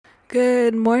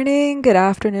Good morning, good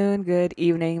afternoon, good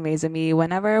evening, Maizami,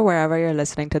 whenever, wherever you're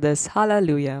listening to this.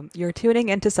 Hallelujah. You're tuning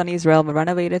into Sunny's realm, a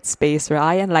renovated space where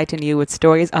I enlighten you with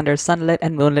stories under sunlit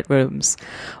and moonlit rooms.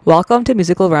 Welcome to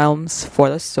Musical Realms for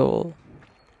the Soul.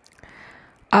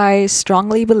 I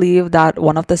strongly believe that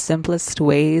one of the simplest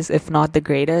ways, if not the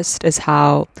greatest, is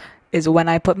when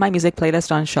I put my music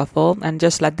playlist on shuffle and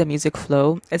just let the music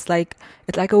flow. It's like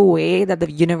a way that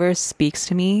the universe speaks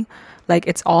to me, like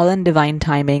it's all in divine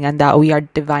timing and that we are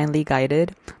divinely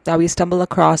guided, that we stumble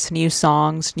across new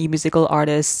songs, new musical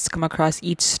artists, come across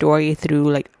each story through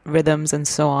like rhythms and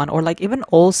so on, or like even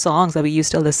old songs that we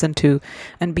used to listen to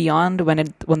and beyond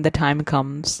when the time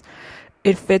comes.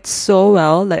 It fits so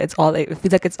well that it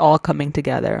feels like it's all coming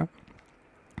together.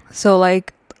 So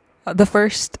like the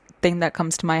first thing that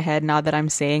comes to my head now that I'm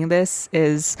saying this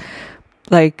is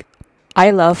like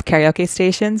I love karaoke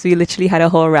stations. We literally had a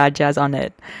whole Rajas on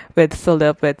it with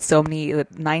Philip with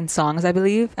 9 songs, I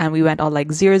believe, and we went all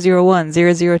like 001,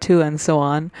 002, and so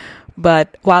on.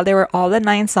 But while there were all the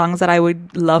 9 songs that I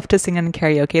would love to sing in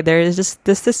karaoke, there is just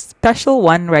this special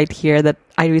one right here that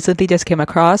I recently just came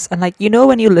across. And like,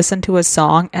 when you listen to a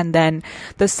song and then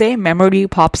the same memory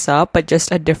pops up, but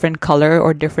just a different color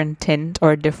or different tint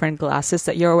or different glasses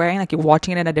that you're wearing, like you're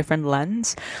watching it in a different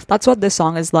lens. That's what this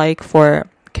song is like for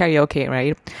karaoke,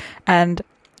 right? And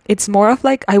it's more of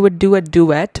like I would do a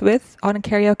duet with on a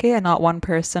karaoke and not one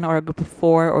person or a group of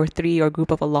 4 or 3 or a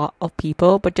group of a lot of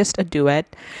people, but just a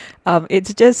duet.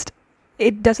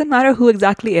 It doesn't matter who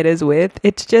exactly it is with.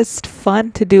 It's just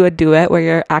fun to do a duet where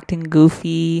you're acting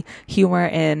goofy, humor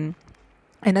in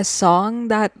a song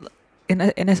that in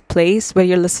a place where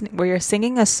you're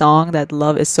singing a song that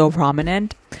love is so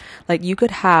prominent. Like you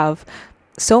could have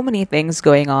so many things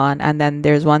going on and then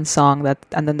this one song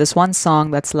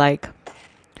that's like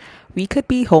we could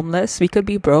be homeless, we could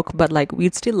be broke, but like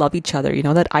we'd still love each other.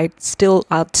 That I'd still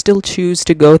choose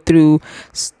to go through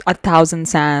 1,000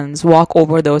 sands, walk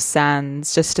over those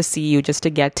sands just to see you, just to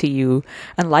get to you,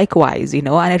 and likewise,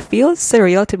 and it feels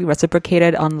surreal to be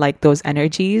reciprocated on like those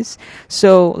energies.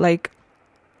 So like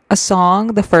a song,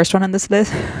 the first one on this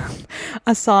list,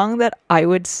 a song that I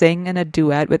would sing in a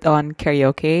duet with on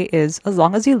karaoke is "As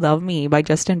Long as You Love Me" by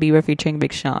Justin Bieber featuring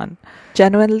Big Sean.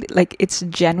 It's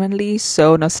genuinely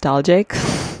so nostalgic.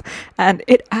 And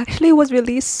it actually was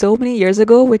released so many years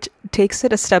ago, which takes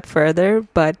it a step further.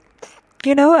 But,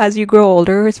 as you grow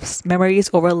older, memories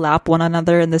overlap one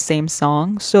another in the same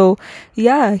song. So,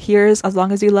 yeah, here's "As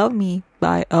Long as You Love Me"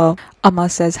 by Amma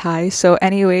Says Hi. So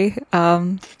anyway,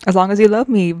 "As Long as You Love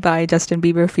Me" by Justin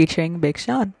Bieber featuring Big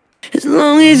Sean. As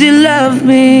long as you love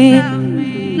me, as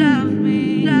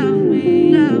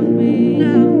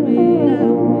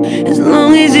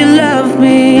long as you love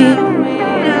me,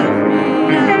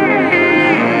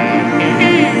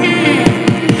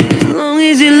 as long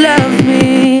as you love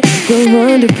me. We're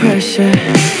under pressure,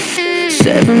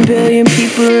 7 billion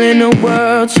people in the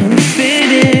world trying to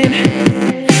fit in.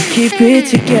 Keep it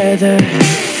together,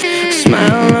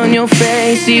 smile on your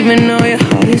face even though your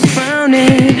heart is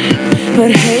frowning.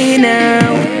 But hey now,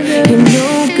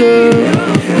 girl,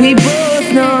 we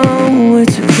both know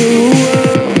it's a cruel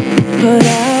world, but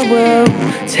I will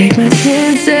take my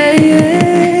chances.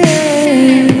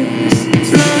 As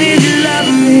long as you love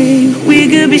me, we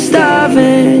could be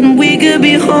starving, we could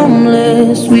be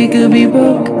homeless, we could be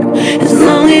broke. As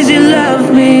long as you love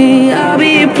me, I'll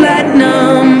be your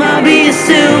platinum, I'll be your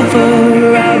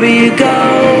silver, I'll be your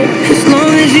gold. As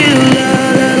long as you love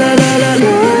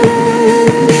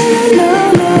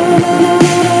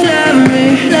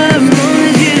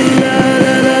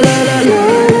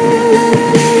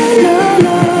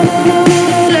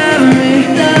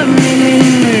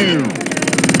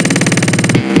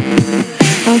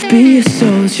be a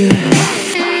soldier,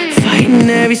 fighting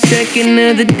every second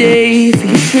of the day for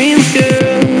your dreams,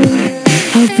 girl.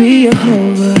 I'll be your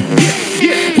hover.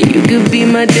 You could be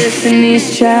my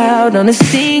destiny's child on a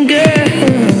scene, girl.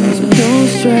 So don't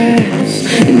stress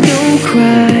and don't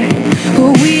cry.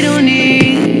 Oh, we don't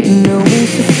need no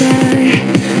wings to fly.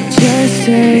 Just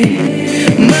take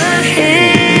my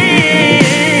hand.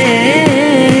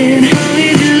 As long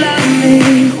as you love me,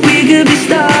 we could be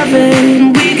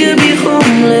starving, we could be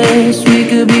homeless, we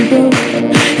could be broke.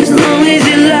 As long as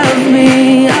you love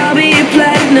me, I'll be your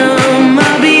platinum,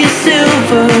 I'll be your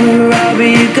silver, I'll be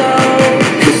your gold.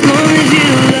 As long as you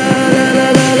love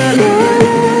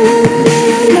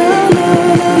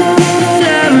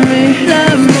me,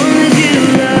 as long as you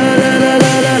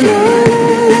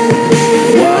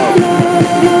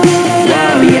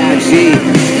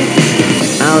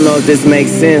I don't know if this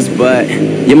makes sense, but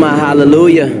you're my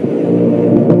hallelujah.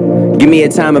 Give me a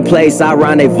time and place, I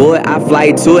rendezvous it, I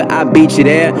fly to it, I beat you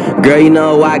there. Girl, you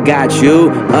know I got you,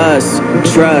 us,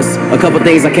 trust. A couple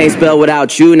things I can't spell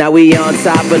without you. Now we on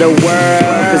top of the world,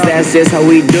 cause that's just how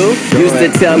we do. Used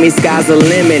to tell me sky's the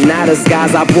limit, now the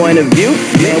sky's our point of view.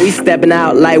 Man, we stepping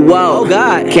out like whoa,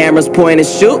 God. Cameras point and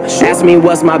shoot. Ask me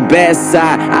what's my best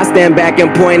side, I stand back and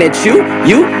point at you.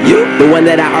 The one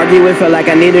that I argue with, feel like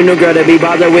I need a new girl to be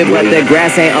bothered with. But the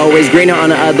grass ain't always greener on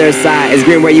the other side. It's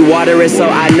green where you water it, so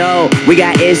I know we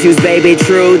got issues, baby,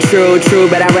 true.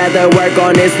 But I'd rather work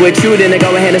on this with you than to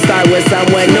go ahead and start with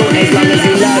someone new. As long as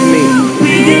you love me.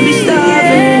 We could be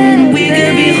starving, we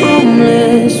could be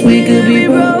homeless, we could be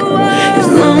broke. As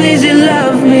long as you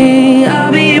love me,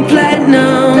 I'll be your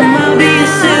platinum, I'll be your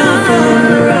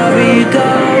silver, I'll be your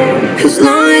gold. As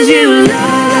long as you love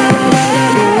me.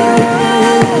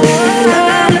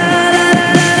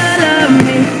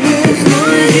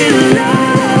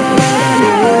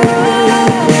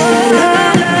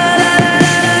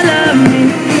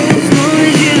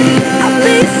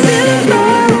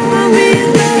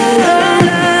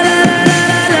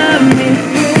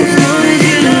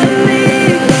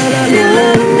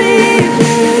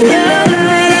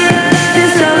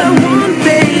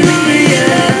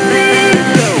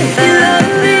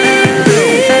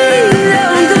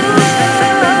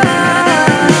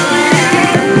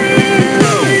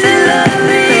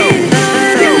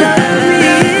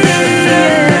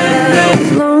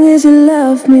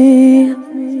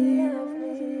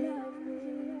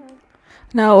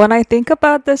 Now, when I think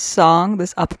about this song,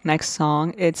 this up next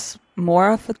song, it's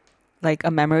more of like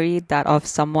a memory that of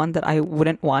someone that I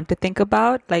wouldn't want to think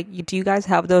about. Like, do you guys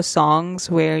have those songs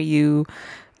where you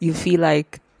feel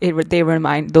like they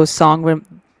remind those songs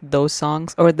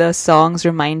or the songs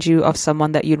remind you of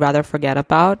someone that you'd rather forget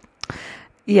about?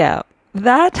 Yeah,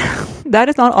 that that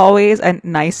is not always a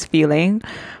nice feeling,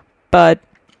 but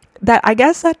that I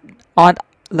guess that on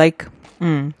like.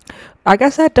 I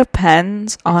guess that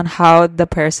depends on how the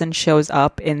person shows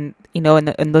up in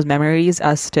those memories,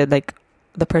 as to like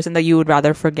the person that you would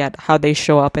rather forget, how they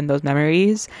show up in those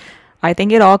memories. I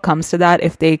think it all comes to that.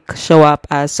 If they show up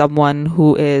as someone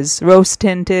who is rose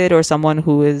tinted, or someone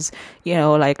who is,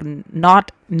 like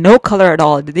no color at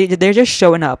all, they're just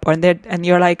showing up, and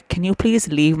you're like, can you please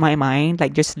leave my mind?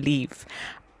 Like, just leave.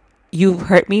 You've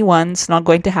hurt me once, not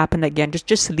going to happen again.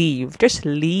 Just leave. Just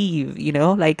leave,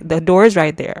 like the door is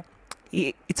right there.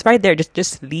 It's right there.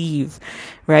 Just leave,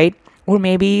 right? Or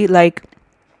maybe like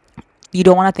you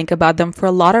don't want to think about them for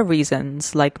a lot of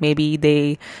reasons. Like maybe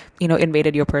they,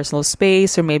 invaded your personal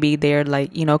space, or maybe they're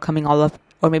like, coming all up,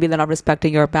 or maybe they're not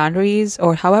respecting your boundaries,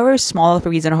 or however small of a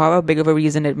reason, or however big of a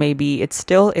reason it may be, it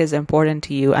still is important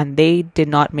to you, and they did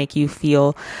not make you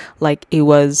feel like it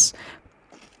was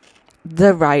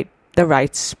the right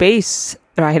space,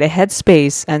 right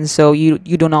headspace, and so you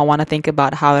do not want to think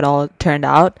about how it all turned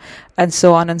out, and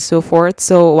so on and so forth.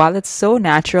 So while it's so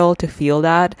natural to feel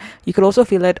that, you could also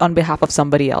feel it on behalf of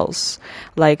somebody else.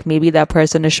 Like maybe that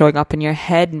person is showing up in your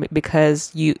head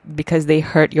because they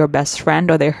hurt your best friend,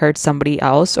 or they hurt somebody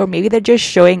else, or maybe they're just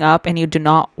showing up and you do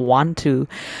not want to.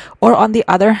 Or on the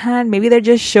other hand, maybe they're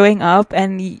just showing up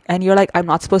and you're like, I'm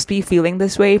not supposed to be feeling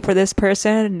this way for this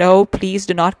person. No, please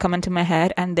do not come into my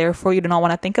head, and therefore you do not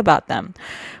want to think about them.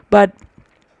 But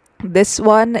this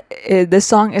song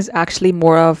is actually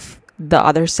more of the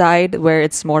other side, where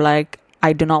it's more like,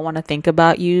 I do not want to think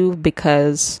about you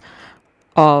because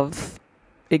I've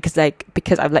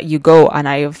let you go, and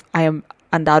I am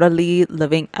undoubtedly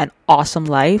living an awesome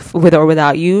life with or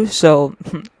without you. So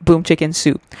boom chicken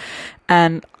soup.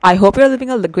 And I hope you're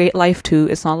living a great life too.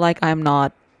 It's not like I'm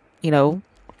not,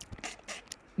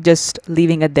 just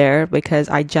leaving it there, because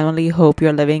I genuinely hope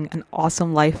you're living an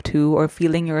awesome life too, or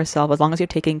feeling yourself. As long as you're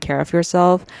taking care of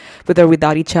yourself, with or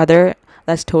without each other,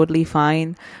 that's totally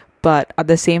fine. But at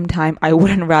the same time, I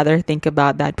wouldn't rather think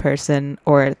about that person,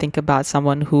 or think about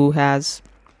someone who has,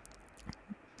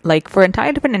 like, for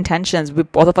entirely different intentions.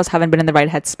 Both of us haven't been in the right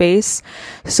headspace.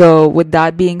 So with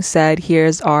that being said,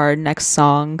 here's our next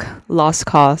song, Lost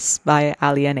Cause by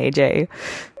Ali and AJ.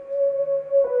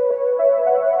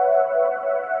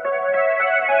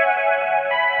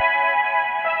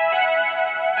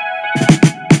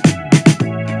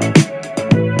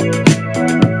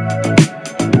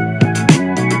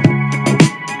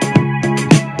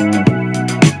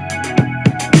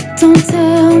 Don't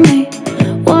tell me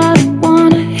what I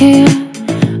wanna hear.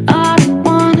 I don't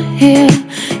wanna hear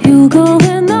you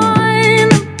going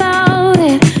on about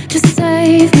it. Just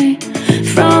save me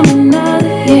from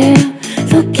another year.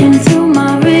 Looking through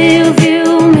my rear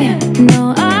view mirror.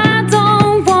 No, I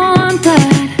don't want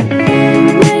that.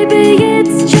 Maybe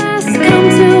it's just come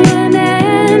to an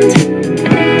end.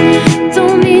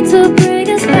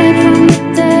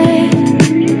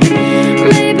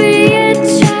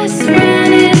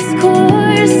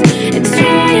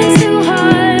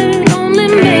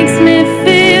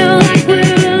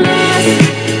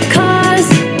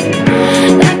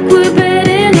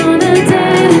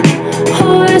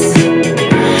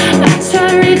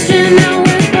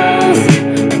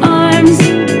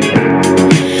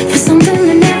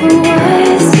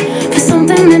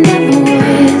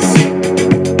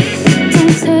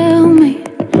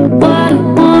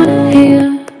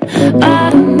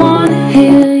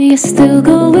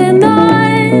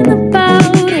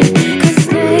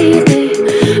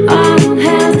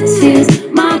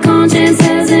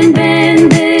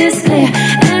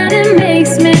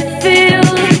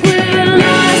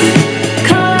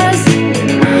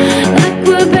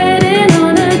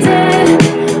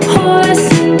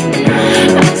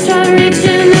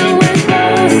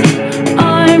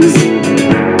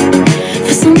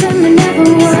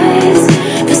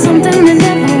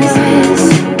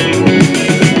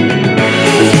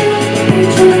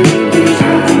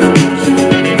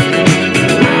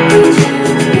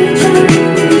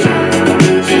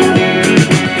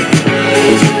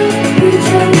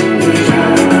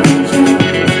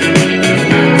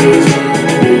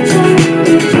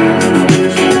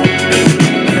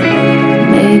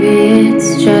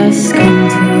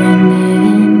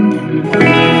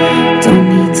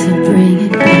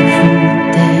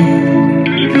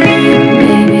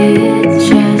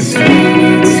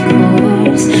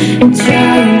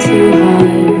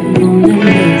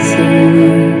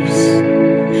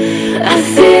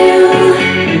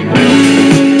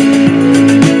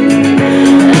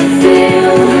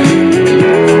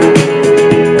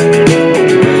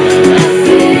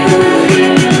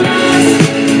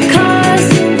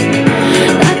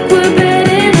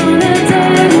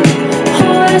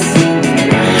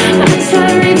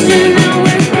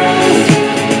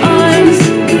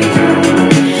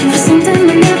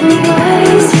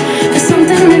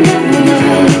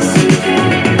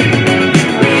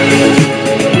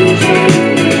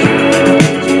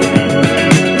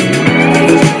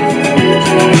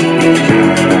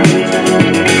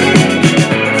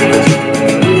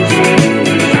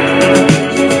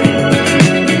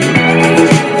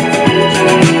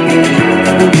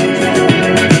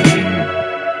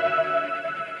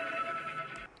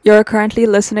 You're currently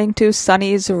listening to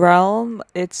Sunny's Realm.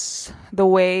 It's the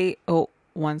way. Oh,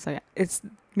 one second. It's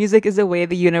music is the way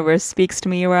the universe speaks to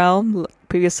me. Realm.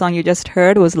 Previous song you just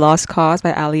heard was "Lost Cause"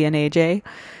 by Ali and AJ.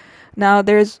 Now,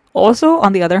 there's also,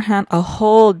 on the other hand, a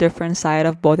whole different side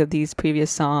of both of these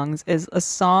previous songs. Is a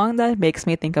song that makes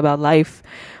me think about life.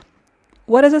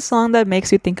 What is a song that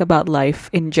makes you think about life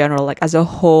in general, like as a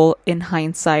whole, in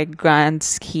hindsight, grand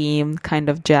scheme kind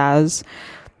of jazz?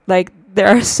 Like, there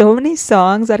are so many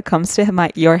songs that comes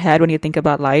to your head when you think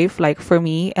about life. Like, for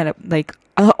me, and like,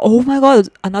 oh my god,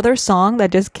 another song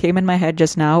that just came in my head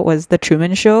just now was The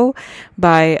Truman Show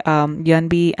by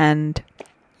Yunbi and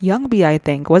Youngbi, I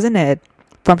think, wasn't it?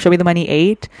 From Show Me the Money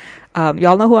 8.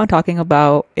 Y'all know who I'm talking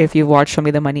about if you've watched Show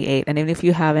Me the Money 8. And even if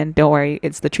you haven't, don't worry,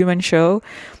 it's The Truman Show.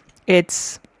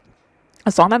 It's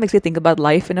a song that makes me think about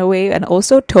life in a way. And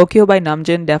also Tokyo by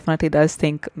Namjoon definitely does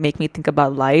make me think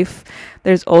about life.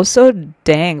 There's also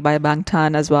Dang by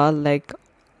Bangtan as well, like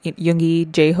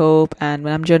Yoongi, J-Hope, and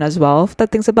Namjoon as well, that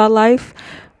thinks about life.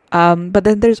 But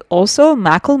then there's also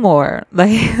Macklemore. Like,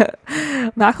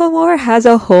 Macklemore has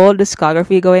a whole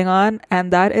discography going on, and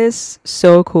that is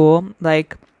so cool.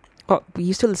 Like, we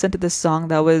used to listen to this song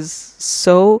that was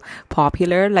so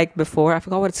popular, like before. I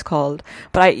forgot what it's called,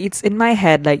 but it's in my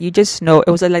head. Like, you just know it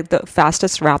was like the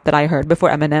fastest rap that I heard before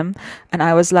Eminem, and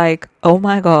I was like, oh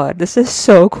my god, this is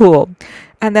so cool.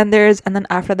 And then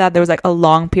after that, there was like a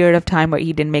long period of time where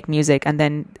he didn't make music. And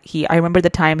then I remember the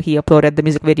time he uploaded the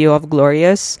music video of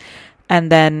Glorious. And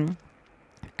then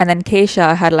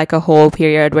Keisha had like a whole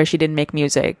period where she didn't make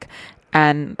music.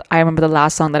 And I remember the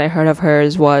last song that I heard of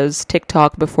hers was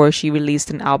TikTok, before she released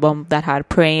an album that had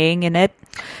Praying in it.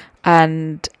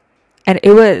 And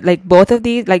it was like both of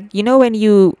these, like, you know, when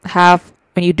you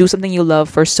do something you love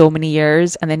for so many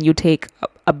years and then you take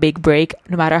a big break,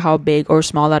 no matter how big or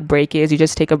small that break is, you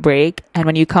just take a break. And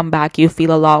when you come back, you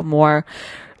feel a lot more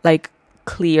like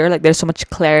clear, like there's so much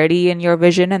clarity in your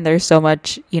vision, and there's so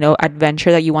much, you know,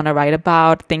 adventure that you want to write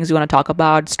about, things you want to talk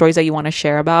about, stories that you want to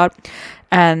share about.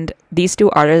 And these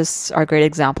two artists are great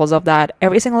examples of that.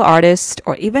 Every single artist,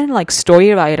 or even like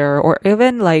story writer, or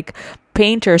even like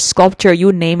painter, sculptor,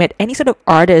 you name it, any sort of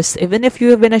artist, even if you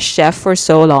have been a chef for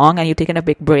so long and you've taken a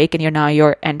big break and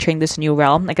you're entering this new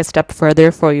realm, like a step further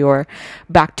for your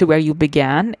back to where you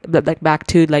began, like back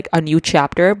to like a new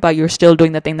chapter, but you're still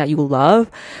doing the thing that you love,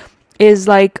 is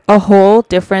like a whole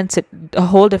different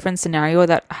scenario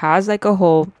that has like a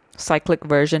whole cyclic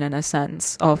version, in a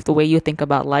sense, of the way you think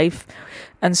about life.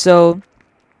 And so,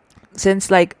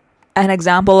 since like an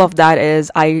example of that is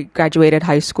I graduated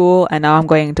high school and now I'm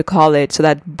going to college, so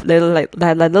that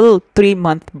little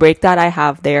 3-month break that I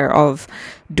have there of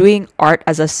doing art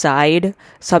as a side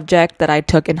subject that I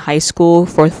took in high school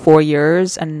for 4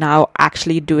 years, and now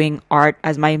actually doing art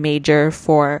as my major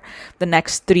for the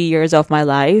next 3 years of my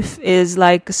life, is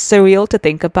like surreal to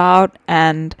think about.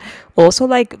 And also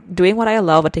like doing what I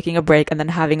love but taking a break, and then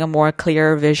having a more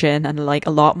clear vision and like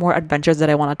a lot more adventures that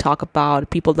I want to talk about,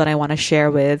 people that I want to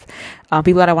share with,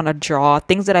 people that I want to draw,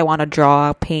 things that I want to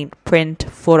draw, paint, print,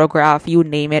 photograph, you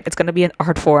name it, it's going to be an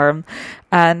art form.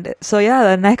 And so yeah,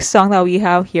 the next song that we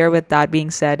have here, with that being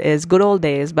said, is Good Old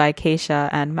Days by Keisha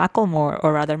and Macklemore,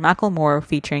 or rather Macklemore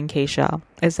featuring Keisha.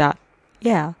 Is that?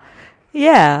 Yeah.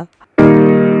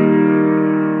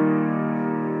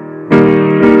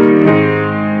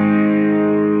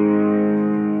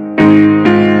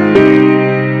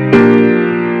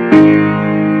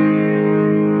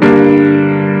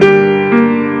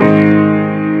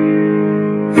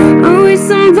 I wish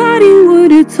somebody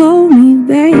would've told me,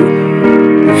 babe,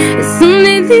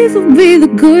 someday these will be the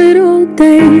good old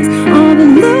days. All the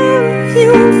love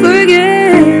you won't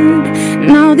forget,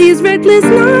 and all these reckless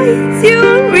nights you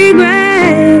won't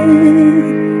regret.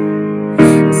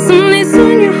 Someday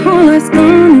soon your whole life's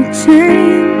gonna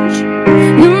change.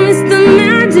 You'll miss the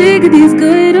magic of these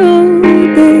good old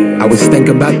days. I was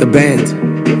thinking about the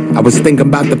band, I was thinking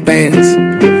about the fans.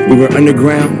 We were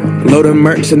underground, loading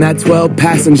merch in that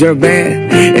 12-passenger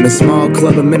van, in a small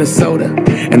club in Minnesota,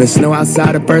 and the snow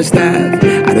outside of First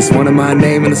Ave. I just wanted my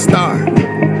name and a star.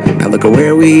 Now look at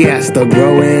where we at, still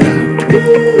growing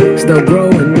up, still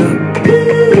growing up.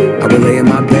 I would lay in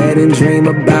my bed and dream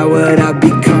about what I'd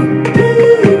become.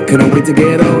 Couldn't wait to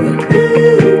get older,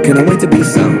 couldn't wait to be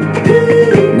some.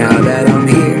 Now that I'm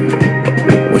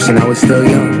here, wishing I was still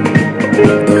young.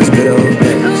 Those good old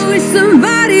days. I wish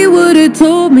somebody would've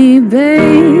told me,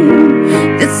 babe,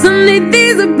 that someday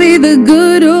these would be the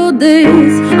good old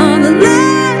days. All the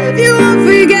love you won't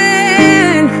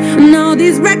forget, and all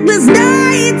these reckless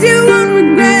nights you won't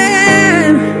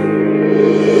regret.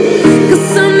 Cause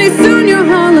someday soon your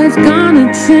whole life's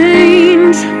gonna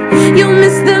change. You'll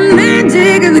miss the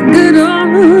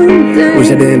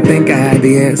of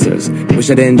the answers. Wish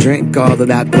I didn't drink all of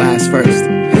that glass first.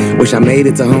 Wish I made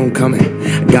it to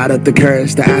homecoming. Got up the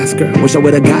courage to ask her. Wish I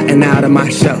would've gotten out of my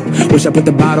shell. Wish I put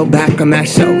the bottle back on that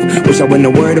shelf. Wish I wouldn't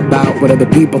have worried about what other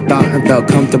people thought and felt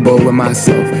comfortable with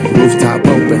myself. Rooftop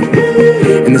open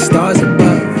and the stars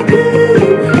above.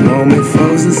 Moment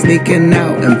frozen, sneaking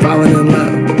out and falling in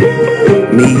love.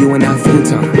 Me, you, and that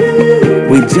futon.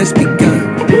 We just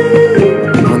begun.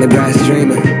 On the grass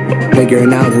dreaming,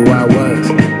 figuring out who I was.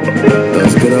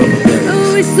 Those good old days.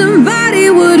 I wish somebody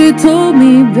would've told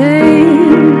me,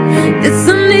 babe, that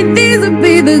someday these would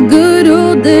be the good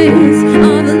old days.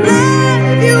 All the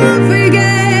love you won't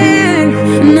forget,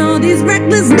 and all these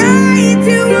reckless nights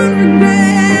you won't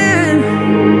regret.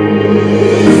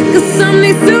 'Cause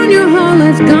someday soon your whole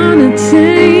life's gonna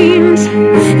change.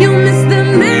 You'll miss the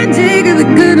magic of the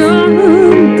good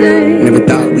old days. Never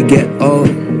thought we'd get old.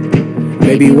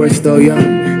 Maybe we're still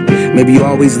young. Maybe you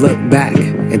always look back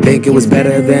and think it was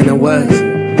better than it was.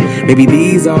 Maybe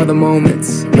these are the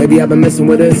moments. Maybe I've been missing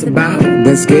what it's about.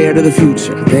 Been scared of the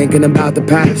future, thinking about the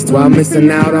past while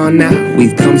missing out on now.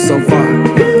 We've come so far.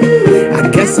 I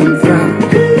guess I'm proud,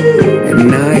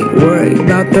 and I ain't worried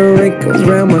about the wrinkles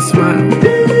around my smile.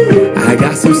 I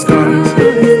got some scars,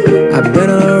 I've been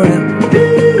around.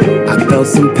 I felt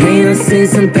some pain, I've seen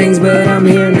some things, but I'm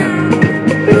here now.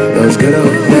 Those good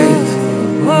old days.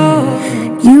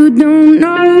 You don't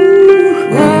know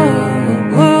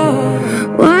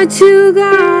what you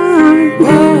got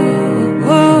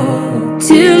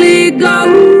till it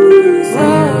goes,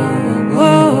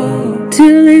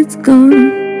 till it's gone.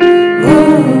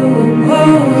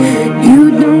 You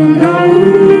don't know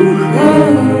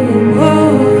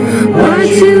what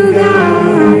you got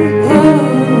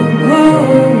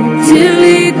till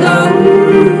it goes,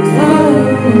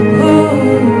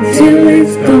 till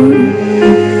it's gone.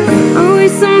 I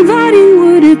wish somebody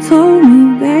would've told me,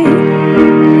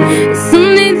 babe,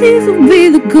 someday these will be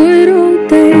the good old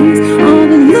days. All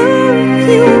the love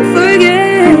you won't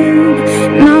forget,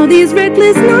 and all these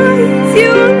reckless nights you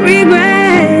won't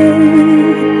regret.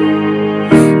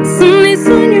 Someday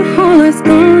soon your whole life's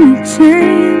gonna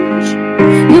change.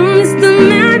 You'll miss the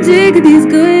magic of these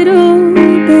good old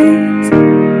days.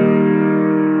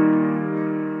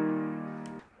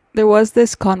 There was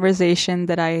this conversation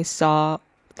that I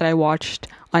watched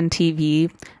on TV,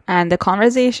 and the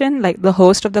conversation, like the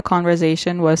host of the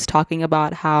conversation was talking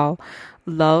about how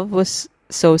love was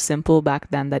so simple back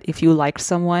then, that if you liked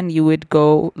someone, you would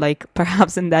go, like,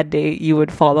 perhaps in that day you would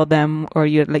follow them, or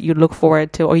you'd look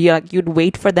forward to, or you'd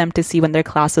wait for them to see when their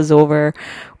class is over,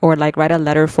 or like write a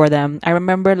letter for them. I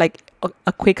remember like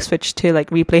a quick switch to like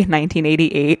replay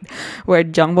 1988, where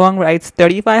Jungbong writes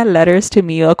 35 letters to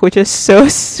Miok, which is so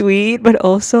sweet, but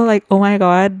also like, oh my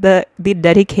god, the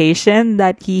dedication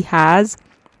that he has.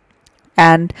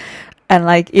 And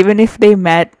like, even if they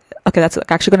met, okay, that's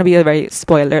actually going to be a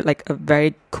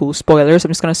very cool spoiler, so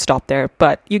I'm just going to stop there,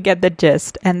 but you get the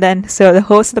gist. And then, so the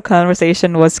host of the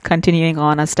conversation was continuing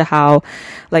on as to how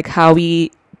we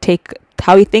think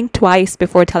twice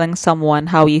before telling someone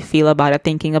how we feel about it,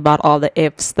 thinking about all the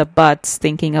ifs, the buts,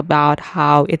 thinking about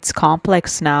how it's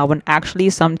complex now, when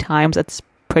actually sometimes it's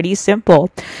pretty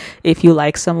simple. If you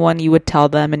like someone, you would tell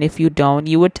them, and if you don't,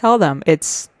 you would tell them.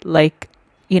 It's like,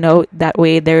 that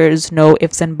way there's no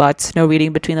ifs and buts, no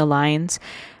reading between the lines.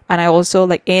 And I also,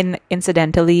 like,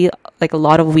 incidentally, like a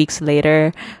lot of weeks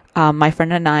later, my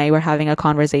friend and I were having a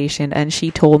conversation, and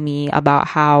she told me about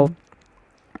how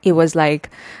it was like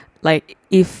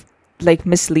if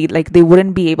they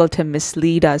wouldn't be able to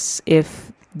mislead us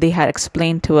if they had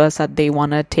explained to us that they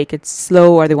want to take it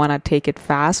slow, or they want to take it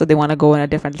fast, or they want to go in a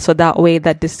different, so that way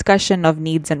that discussion of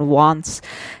needs and wants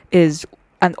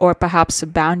or perhaps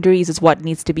boundaries is what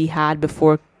needs to be had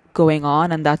before going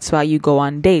on. And that's why you go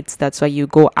on dates, that's why you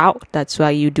go out, that's why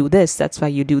you do this, that's why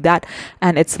you do that.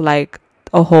 And it's like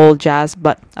a whole jazz.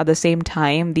 But at the same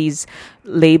time, these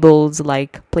labels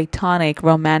like platonic,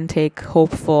 romantic,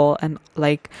 hopeful, and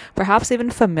like perhaps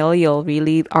even familial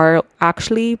really are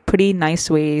actually pretty nice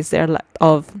ways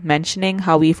of mentioning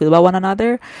how we feel about one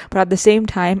another. But at the same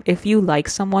time, if you like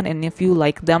someone, and if you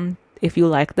like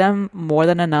them more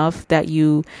than enough that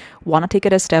you want to take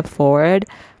it a step forward,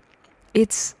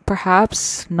 it's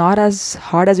perhaps not as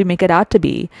hard as we make it out to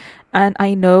be. And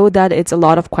I know that it's a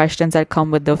lot of questions that come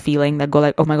with the feeling that go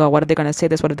like, oh my god, what are they going to say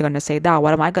this? What are they going to say that?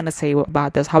 What am I going to say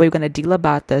about this? How are we going to deal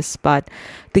about this? But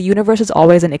the universe is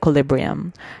always in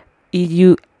equilibrium.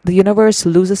 The universe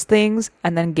loses things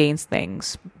and then gains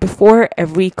things. Before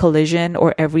every collision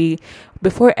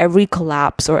before every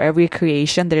collapse or every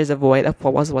creation, there is a void of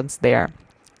what was once there.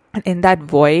 And in that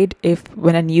void, if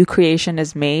when a new creation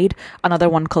is made, another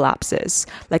one collapses.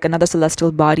 Like another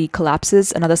celestial body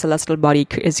collapses, another celestial body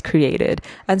is created,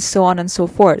 and so on and so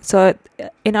forth. So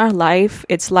in our life,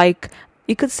 it's like,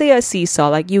 you could say a seesaw.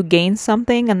 Like you gain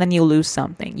something and then you lose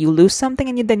something. You lose something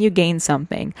and then you gain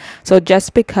something. So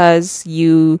just because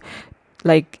you,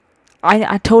 like,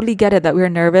 I totally get it that we're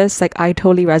nervous. Like I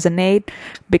totally resonate,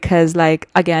 because like,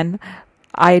 again,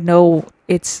 I know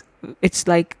it's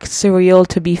like surreal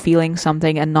to be feeling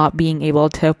something and not being able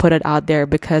to put it out there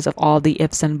because of all the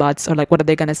ifs and buts, or like, what are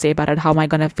they going to say about it? How am I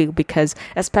going to feel? Because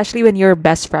especially when you're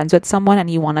best friends with someone and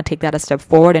you want to take that a step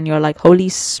forward, and you're like, holy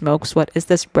smokes, what is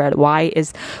this bread? What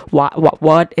is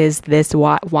this?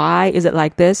 Why is it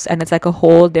like this? And it's like a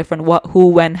whole different what, who,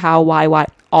 when, how, why,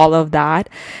 all of that.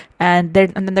 And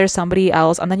then there's somebody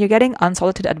else, and then you're getting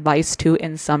unsolicited advice too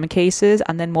in some cases.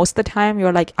 And then most of the time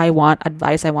you're like, I want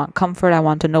advice, I want comfort, I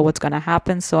want to know what's going to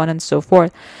happen, so on and so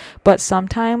forth. But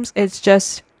sometimes it's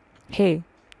just, hey,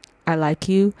 I like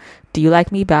you. Do you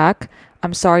like me back?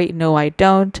 I'm sorry, no, I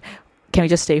don't. Can we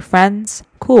just stay friends?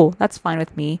 Cool, that's fine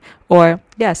with me. Or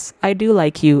yes, I do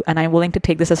like you and I'm willing to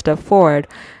take this a step forward.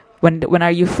 When are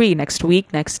you free? Next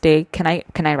week, next day? Can I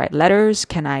write letters?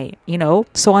 Can I,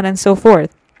 so on and so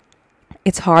forth.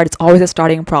 It's hard. It's always a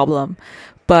starting problem.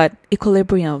 But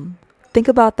equilibrium, think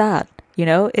about that.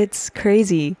 It's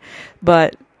crazy,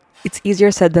 but it's easier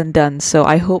said than done. So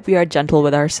I hope we are gentle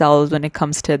with ourselves when it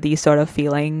comes to these sort of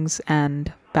feelings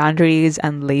and boundaries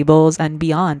and labels and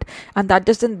beyond. And that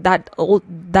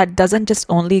doesn't just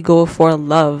only go for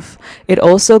love. It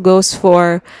also goes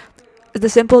for the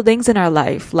simple things in our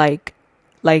life, like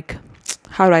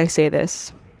how do I say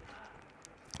this?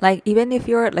 Like even if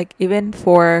you're like, even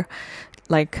for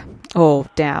like, oh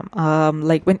damn,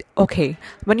 like when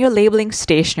you're labeling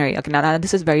stationery, okay, now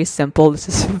this is very simple, this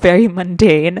is very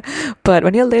mundane, but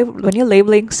when you're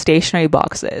labeling stationery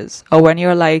boxes, or when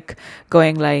you're like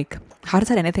going like, how does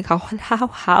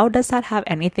that have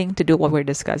anything to do with what we're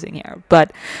discussing here?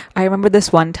 But I remember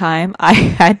this one time I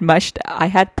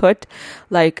had put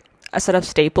like a set of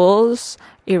staples,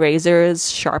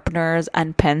 erasers, sharpeners,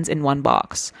 and pens in one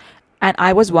box. And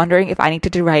I was wondering if I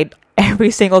needed to write every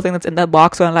single thing that's in the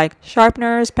box. So I'm like,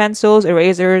 sharpeners, pencils,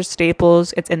 erasers,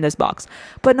 staples, it's in this box.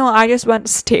 But no, I just went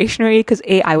stationery because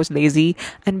A, I was lazy,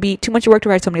 and B, too much work to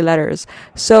write so many letters.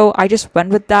 So I just went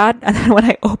with that. And then when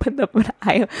I opened them,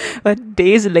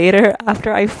 days later,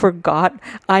 after I forgot,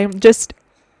 I'm just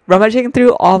rummaging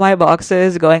through all my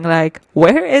boxes going like,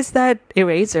 where is that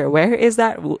eraser? Where is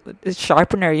that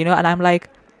sharpener? And I'm like,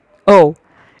 oh,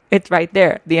 it's right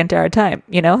there the entire time,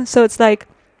 So it's like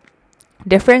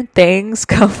different things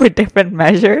come with different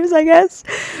measures, I guess.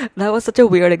 That was such a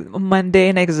weird,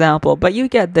 mundane example, but you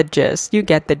get the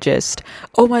gist.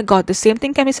 Oh my god, the same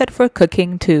thing can be said for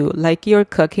cooking too. Like you're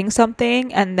cooking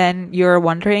something and then you're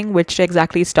wondering which to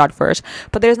exactly start first,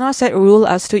 but there's no set rule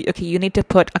as to, okay, you need to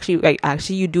put,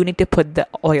 actually you do need to put the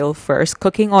oil first,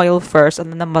 cooking oil first,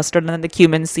 and then the mustard, and then the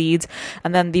cumin seeds,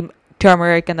 and then the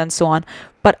turmeric, and then so on.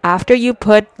 But after you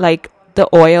put like the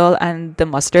oil and the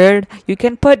mustard, you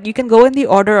can go in the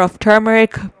order of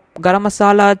turmeric, garam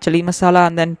masala, chili masala,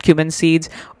 and then cumin seeds.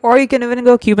 Or you can even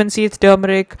go cumin seeds,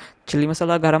 turmeric, chili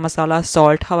masala, garam masala,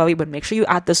 salt, however, but make sure you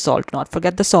add the salt, not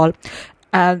forget the salt.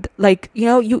 And like,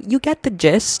 you get the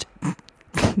gist.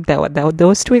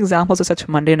 Those two examples are such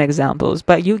mundane examples,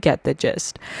 but you get the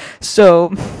gist.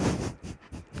 So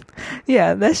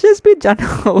yeah, let's just be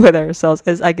gentle with ourselves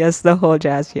is, I guess, the whole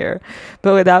jazz here.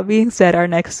 But with that being said, our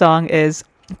next song is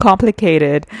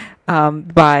Complicated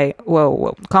by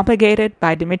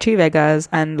Dimitri Vegas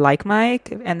and Like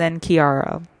Mike, and then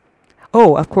Kiara.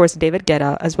 Oh, of course, David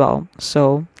Guetta as well.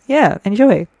 So yeah,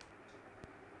 enjoy.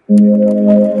 Pour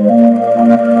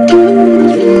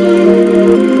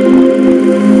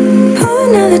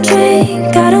another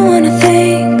drink, I don't wanna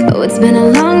think. Oh, it's been a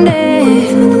long day.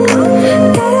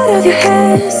 Get out of your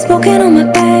head, smoking on my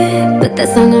bed, but that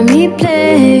song on me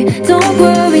play. Don't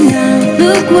worry now,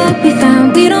 look what we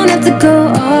found. We don't have to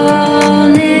go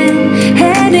all in.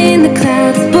 Head in the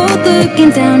clouds, both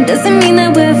looking down. Doesn't mean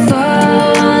that we're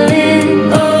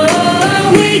falling.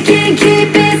 Oh, we can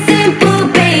keep it simple,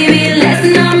 baby. Let's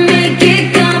not make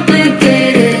it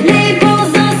complicated.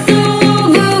 Labels are so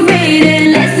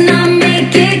overrated. Let's not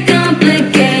make it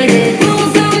complicated.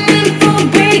 Rules are meant for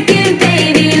breaking,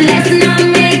 baby. Let's not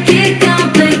make it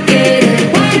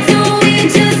complicated. Why don't we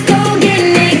just go get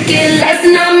naked? Let's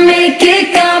not make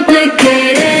it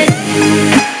complicated.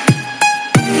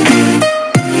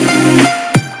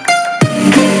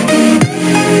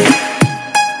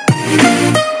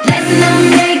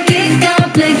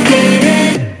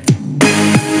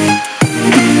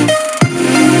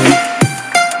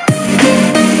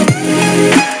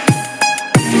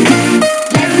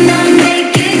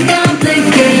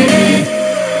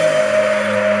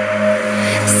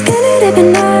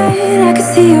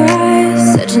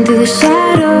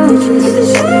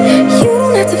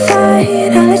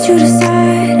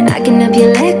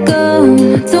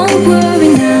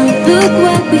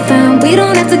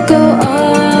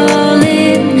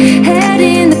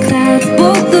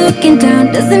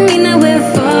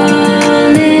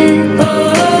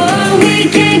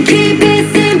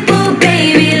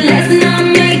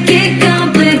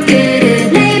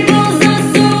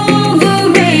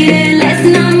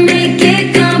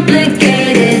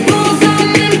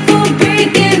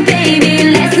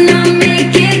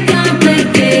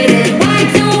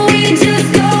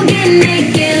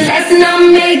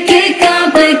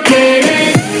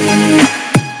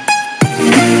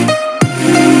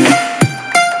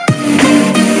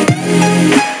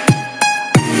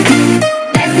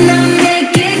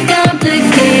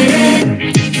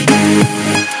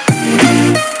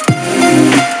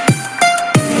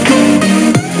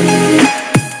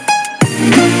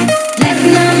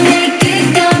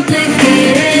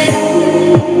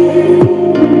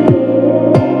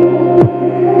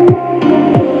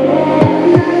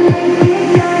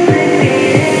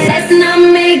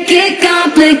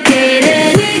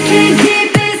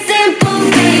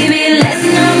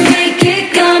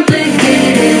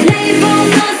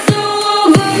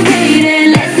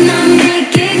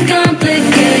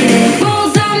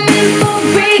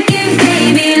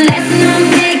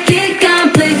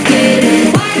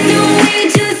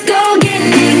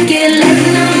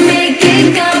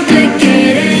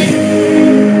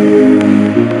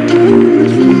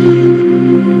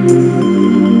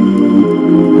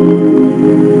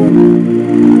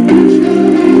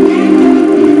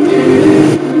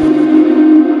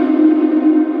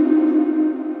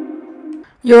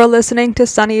 listening to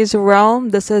Sunny's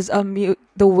Realm. This is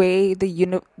the way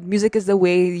music is the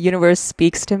way the universe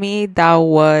speaks to me. That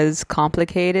was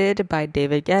Complicated by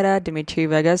David Guetta, Dimitri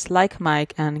Vegas, Like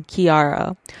Mike, and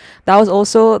Kiara. That was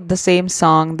also the same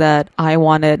song that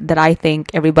I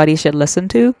think everybody should listen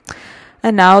to.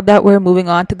 And now that we're moving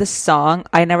on to the song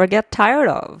I Never Get Tired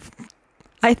Of.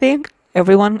 I think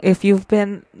everyone, if you've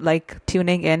been like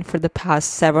tuning in for the past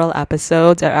several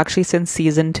episodes, or actually since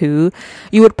season 2,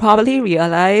 you would probably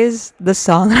realize the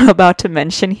song I'm about to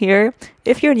mention here.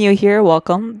 If you're new here,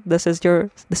 welcome. This is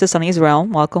Sunny's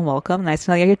Realm. Welcome. Nice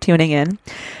to know you're tuning in.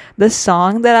 The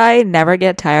song that I never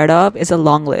get tired of is a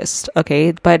long list,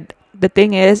 okay? But the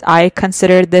thing is, I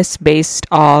consider this based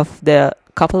off the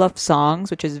couple of songs,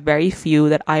 which is very few,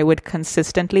 that I would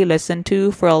consistently listen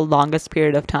to for a longest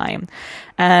period of time.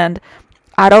 And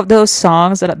out of those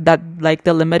songs that like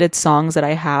the limited songs that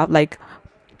I have, like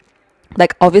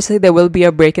obviously there will be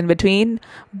a break in between,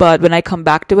 but when I come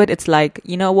back to it, it's like,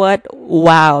 you know what,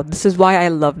 wow, this is why I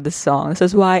love this song. This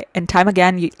is why, and time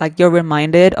again, you're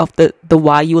reminded of the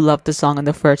why you love the song in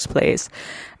the first place.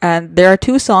 And there are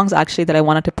 2 songs actually that I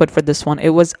wanted to put for this one. It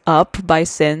was Up by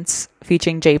Since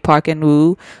featuring Jay Park and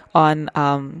Woo on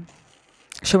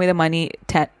Show Me the Money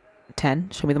 10.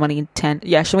 Show Me the Money 10.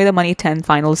 Yeah, Show Me the Money 10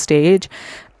 final stage.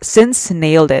 Since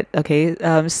nailed it, okay?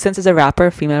 Since is a rapper,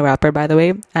 female rapper, by the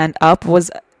way. And Up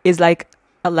is like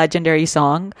a legendary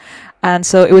song. And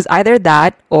so it was either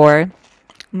that or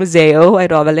Museo by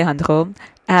Rob Alejandro.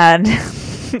 And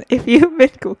if you've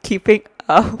been keeping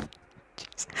up,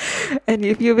 and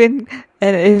if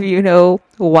you know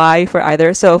why for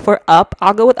either, so for Up,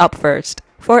 I'll go with Up first.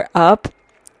 For Up,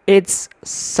 it's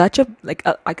such a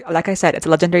like I said, it's a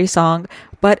legendary song,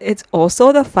 but it's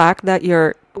also the fact that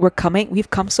we've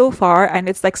come so far, and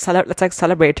it's like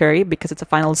celebratory because it's a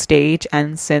final stage,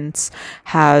 and Since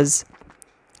has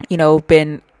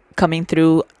been coming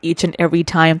through each and every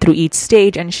time through each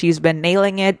stage, and she's been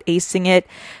nailing it, acing it,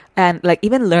 and like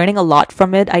even learning a lot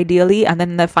from it ideally. And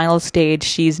then in the final stage,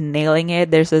 she's nailing it.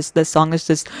 The song is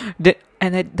just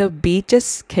and the beat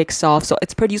just kicks off. So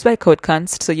it's produced by Code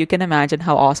Kunst, so you can imagine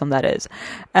how awesome that is.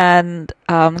 And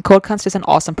Code Kunst is an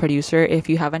awesome producer. If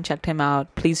you haven't checked him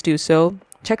out, please do so.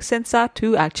 Check Since out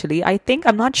too, actually.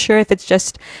 I'm not sure if it's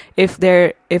just if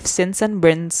Since and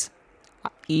Bryn's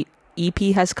EP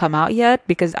has come out yet,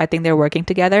 because I think they're working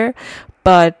together.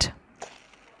 But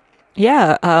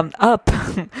yeah, Up.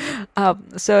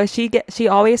 So she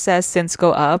always says Since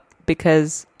go up,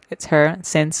 because it's her,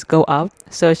 Since go up.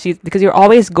 So because you're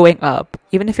always going up,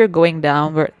 even if you're going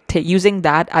down, we're using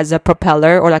that as a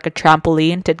propeller or like a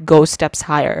trampoline to go steps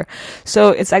higher. So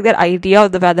it's like that idea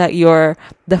of the fact that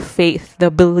the faith, the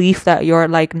belief that you're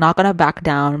like not gonna back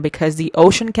down, because the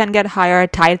ocean can get higher,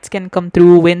 tides can come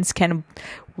through, winds can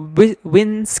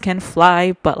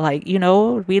fly, but like,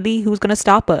 really, who's gonna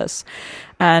stop us?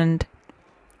 And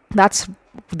that's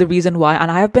the reason why. And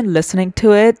I have been listening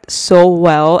to it so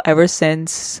well ever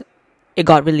since it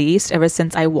got released, ever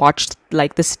since I watched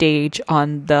like the stage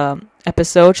on the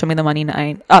episode Show Me the Money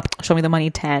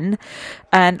 10.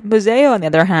 And Museo, on the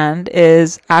other hand,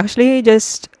 is actually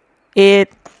just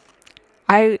it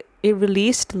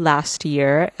released last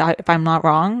year, if I'm not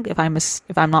wrong,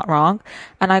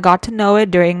 and I got to know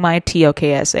it during my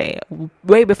TOKSA,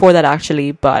 way before that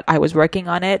actually, but I was working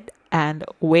on it, and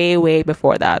way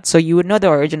before that, so you would know the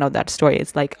origin of that story.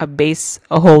 It's like a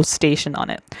whole station on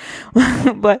it.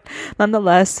 But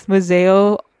nonetheless,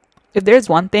 Museo, if there's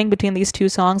one thing between these 2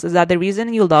 songs, is that the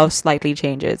reason you love slightly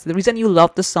changes. The reason you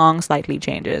love the song slightly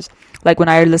changes. Like when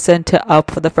I listened to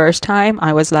Up for the first time,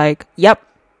 I was like, yep,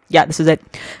 yeah, this is it.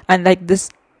 And like this,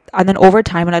 and then over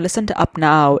time, when I listen to Up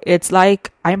now, it's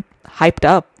like I'm hyped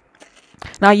up.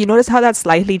 Now, you notice how that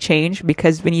slightly changed,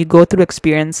 because when you go through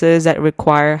experiences that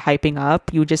require hyping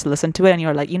up, you just listen to it and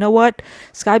you're like, you know what?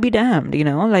 Sky be damned,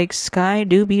 like sky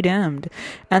do be damned.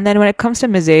 And then when it comes to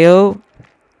Museo,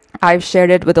 I've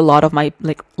shared it with a lot of my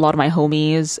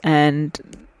homies and,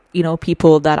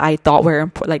 people that I thought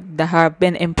were that have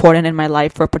been important in my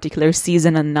life for a particular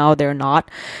season, and now they're not.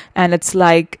 And it's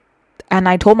like, and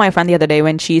I told my friend the other day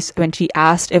when she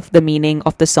asked if the meaning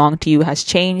of the song to you has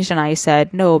changed, and I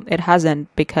said, no, it hasn't,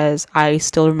 because I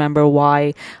still remember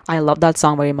why I love that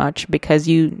song very much. Because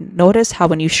you notice how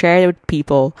when you share it with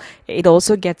people, it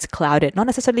also gets clouded. Not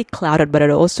necessarily clouded, but it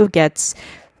also gets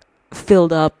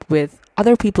filled up with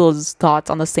other people's thoughts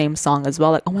on the same song as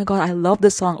well. Like, oh my God, I love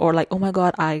this song. Or like, oh my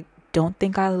God, I don't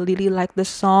think I really like this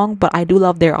song, but I do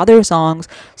love their other songs,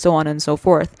 so on and so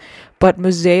forth. But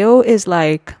Museo is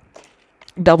like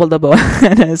double the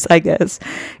bonus, I guess.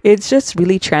 It's just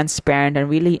really transparent and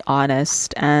really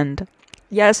honest, and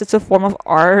Yes, it's a form of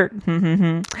art.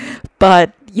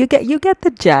 But you get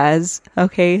the jazz.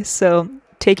 Okay, so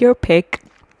take your pick.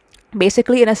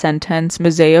 Basically, in a sentence,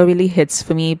 museo really hits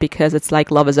for me because it's like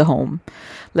love is a home.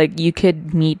 Like you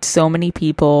could meet so many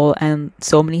people and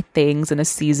so many things in a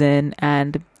season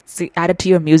and add it to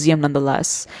your museum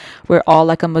nonetheless. We're all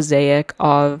like a mosaic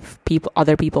of people,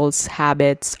 other people's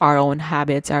habits, our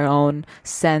own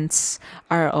sense,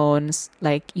 our own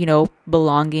like,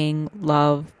 belonging,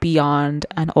 love, beyond,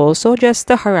 and also just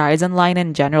the horizon line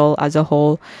in general as a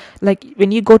whole. Like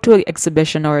when you go to an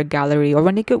exhibition or a gallery, or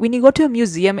when you go to a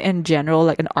museum in general,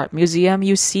 like an art museum,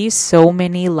 you see so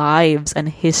many lives and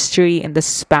history in the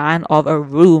span of a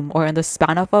room or in the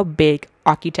span of a big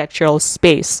architectural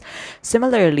space.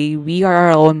 Similarly, we are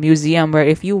our own museum where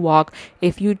if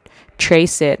you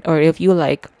trace it, or if you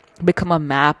like become a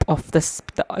map of the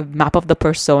map of the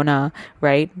persona,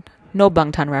 right? No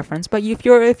Bangtan reference, but if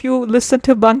you listen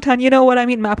to Bangtan, you know what I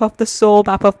mean. Map of the soul,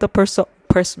 map of the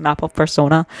map of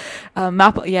persona,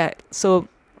 map. Yeah. So,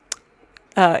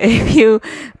 if you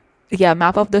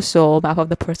map of the soul, map of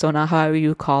the persona, however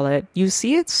you call it, you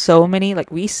see it so many, like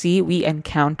we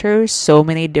encounter so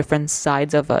many different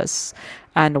sides of us.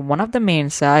 And one of the main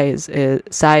sides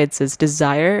is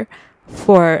desire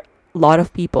for a lot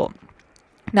of people.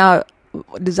 Now,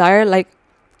 desire, like,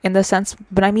 in the sense,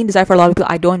 when I mean desire for a lot of people,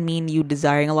 I don't mean you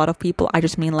desiring a lot of people. I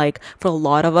just mean like for a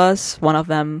lot of us, one of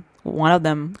them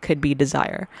could be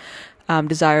desire.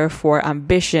 Desire for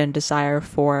ambition, desire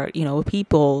for,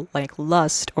 people, like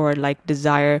lust, or like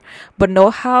desire. But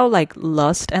know how like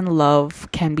lust and love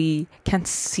can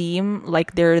seem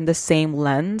like they're in the same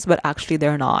lens, but actually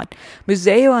they're not.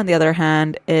 Museo, on the other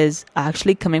hand, is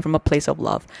actually coming from a place of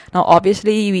love. Now,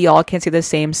 obviously, we all can see the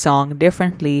same song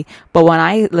differently, but when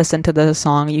I listen to the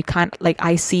song, you can't, like,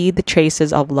 I see the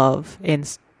traces of love in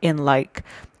like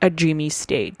a dreamy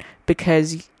state,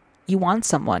 because you want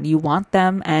someone, you want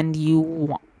them, and you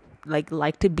want,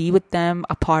 like to be with them,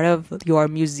 a part of your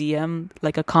museum,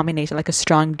 like a combination, like a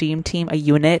strong dream team, a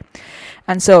unit.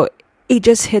 And so it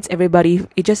just hits everybody.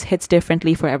 It just hits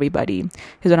differently for everybody,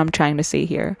 is what I'm trying to say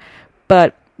here.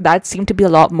 But that seemed to be a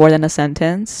lot more than a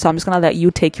sentence. So I'm just going to let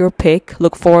you take your pick.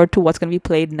 Look forward to what's going to be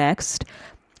played next.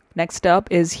 Next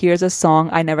up is Here's a Song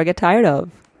I Never Get Tired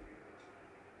of.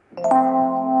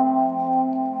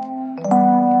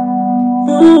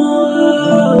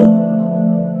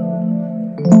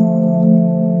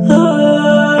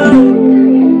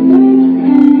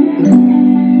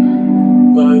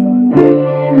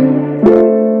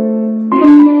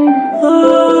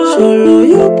 Solo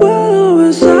yo puedo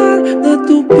besar de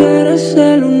tu piel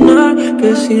ese lunar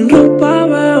que sin ropa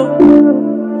veo.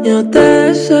 Yo te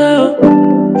deseo,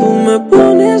 tú me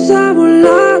pones a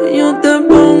volar, yo te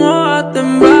pongo a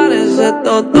temblar. Ese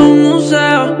todo un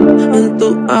museo, en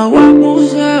tu agua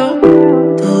buceo.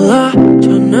 Toda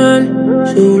Chanel,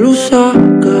 su blusa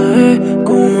cae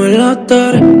como el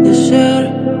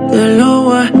atardecer. Te lo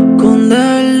voy a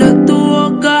esconder de tu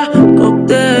boca,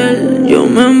 cóctel. Yo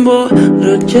me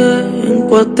emborraché, en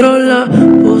 4 la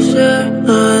posé,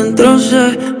 adentro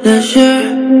se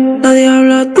leché. La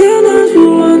diabla tiene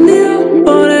su bandido,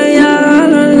 por ella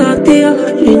ganan la tía.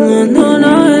 Chingando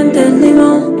nos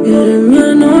entendimos, quiere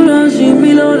mía no lo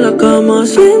asimiló. La cama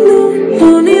sin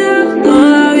unidad,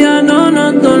 todavía no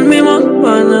nos dormimos.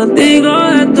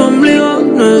 Fanáticos de tu ombligo,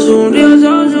 no es un río,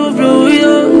 son sus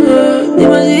fluidos.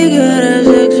 Dime si quieres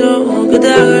sexo o que te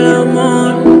haga el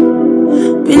amor.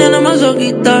 Mi nena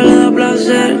masoquista le da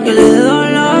placer que le dé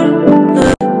dolor.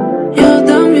 Yo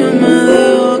también me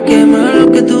dejo que me haga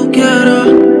lo que tú quieras.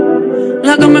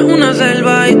 La cama es una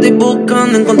selva y estoy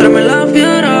buscando encontrarme la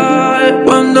fiera.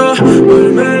 Cuando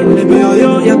vuelve le pido a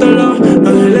Dios y a todos los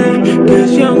ángeles que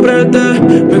siempre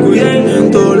me cuiden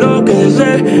en todo lo que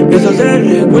desees hacer.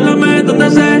 Recuérdame donde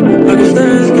sea que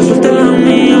estés, que suelte la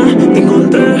mía. Te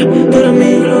encontré, tú eres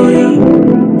mi gloria.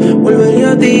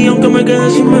 Volvería a ti aunque me quede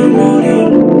sin memoria.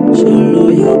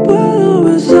 Solo yo puedo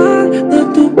besar de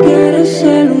tu piel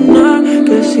ese lunar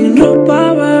que sin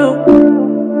ropa veo.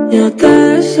 Yo te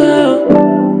deseo,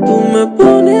 tú me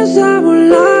pones a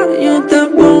volar, yo te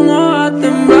pongo a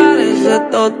temblar. Ese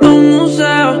todo un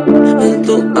museo, en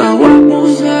tu agua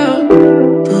buceo.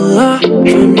 Toda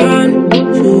Chanel,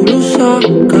 su blusa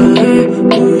cae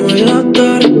como el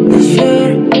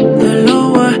atardecer. Te lo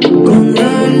voy a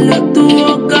esconder de tu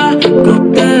boca,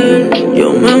 cóctel.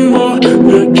 Yo me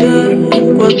emborraché,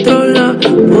 en 4 la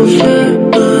posé,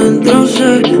 adentro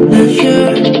se leché.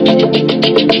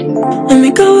 En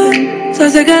mi cabeza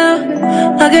se quedó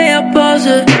aquella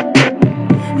pose,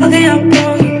 aquella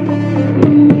pose,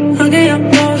 aquella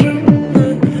pose.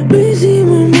 Lo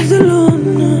hicimos en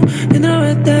Barcelona y otra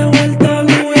vez de vuelta.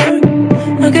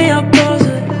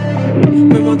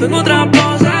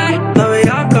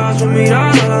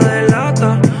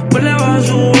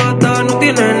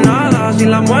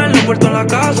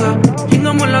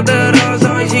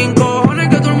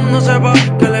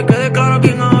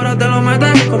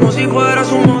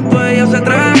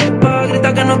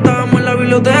 día que no estábamos en la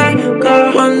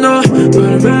biblioteca. Cuando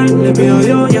duerme, le pido a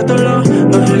Dios y a todos los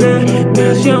ángeles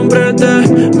que siempre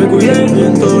me cuiden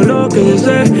en todo lo que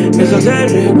desees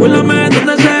hacer. Recuérdame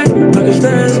donde sé, para que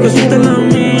estés, que soy la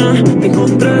mía. Te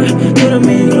encontré, tú eres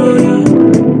mi gloria.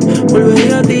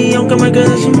 Volveré a ti aunque me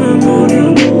quede sin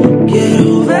memoria.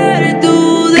 Quiero ver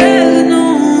tu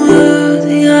desnudo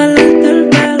y jalarte el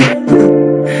pelo.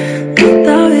 No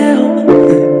está viejo.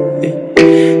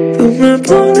 Tú me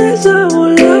pones a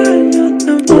volar, yo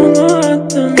te pongo a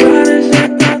tomar ese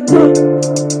tatu.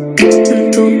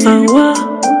 En tu agua,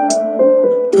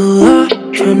 toda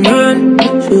Chanel,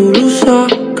 su blusa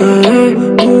cae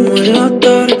como el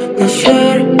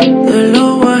atardecer. Te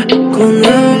lo voy a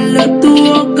esconder de tu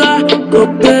boca,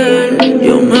 cóctel.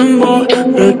 Yo me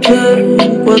emborraché,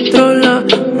 en 4 la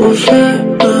posé,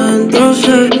 adentro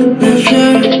se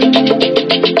desea.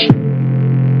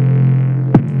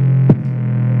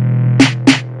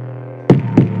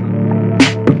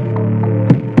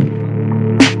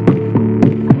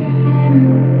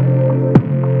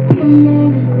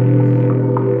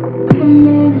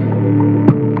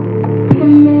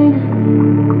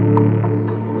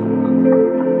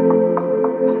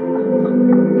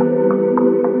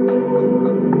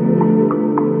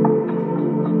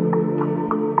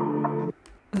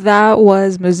 That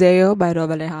was Museo by Rob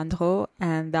Alejandro,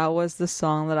 and that was the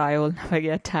song that I will never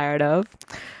get tired of.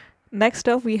 Next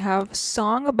up, we have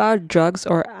Song About Drugs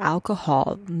or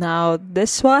Alcohol. Now,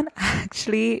 this one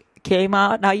actually came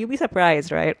out. Now, you'll be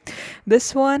surprised, right?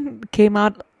 This one came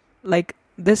out like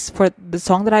this for the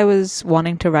song that I was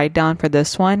wanting to write down for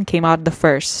this one came out the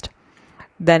first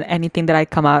than anything that I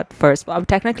come out first.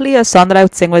 Technically, a song that I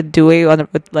would sing with Dewey on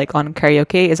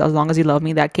karaoke is As Long As You Love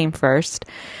Me. That came first.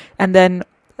 And then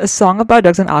a song about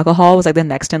drugs and alcohol was like the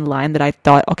next in line that I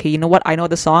thought, okay, you know what? I know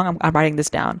the song. I'm writing this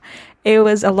down. It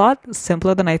was a lot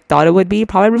simpler than I thought it would be,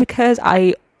 probably because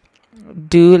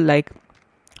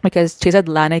because Chase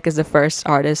Atlantic is the first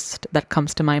artist that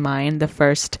comes to my mind, the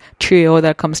first trio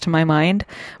that comes to my mind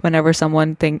whenever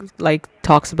someone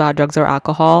talks about drugs or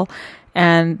alcohol.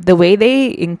 And the way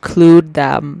they include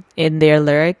them in their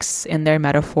lyrics, in their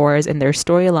metaphors, in their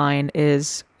storyline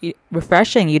is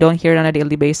refreshing. You don't hear it on a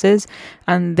daily basis.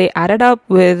 And they added up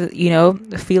with,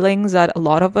 feelings that a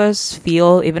lot of us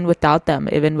feel even without them,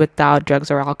 even without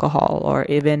drugs or alcohol, or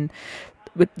even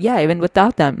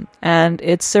without them. And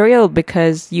it's surreal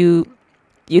because you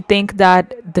think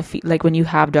that when you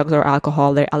have drugs or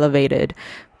alcohol, they're elevated.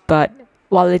 But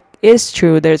while it is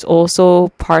true, there's also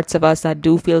parts of us that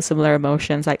do feel similar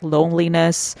emotions, like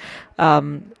loneliness,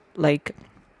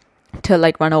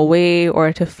 to run away,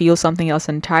 or to feel something else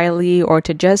entirely, or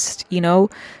to just,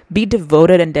 be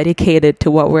devoted and dedicated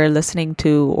to what we're listening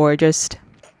to, or just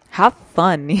have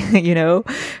fun, even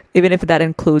if that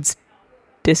includes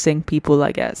dissing people,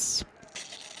 I guess.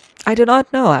 I do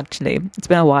not know, actually. It's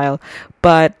been a while.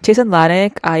 But Chase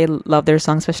Atlantic, I love their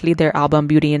songs, especially their album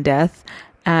Beauty and Death.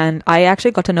 And I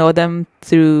actually got to know them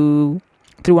through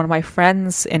one of my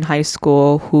friends in high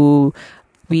school who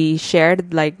we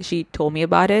shared, she told me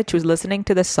about it. She was listening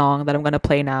to the song that I'm going to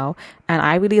play now. And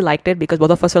I really liked it because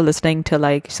both of us are listening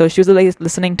to so she was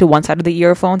listening to one side of the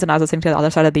earphones and I was listening to the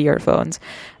other side of the earphones.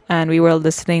 And we were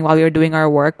listening while we were doing our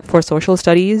work for social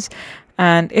studies.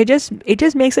 And it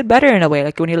just makes it better in a way.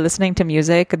 Like when you're listening to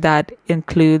music that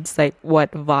includes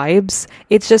what vibes,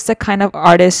 it's just the kind of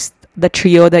artist, the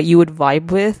trio that you would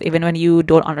vibe with, even when you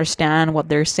don't understand what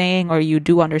they're saying, or you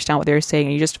do understand what they're saying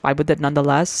and you just vibe with it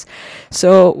nonetheless.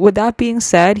 So with that being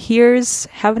said, here's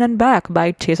Heaven and Back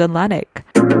by Chase Atlantic.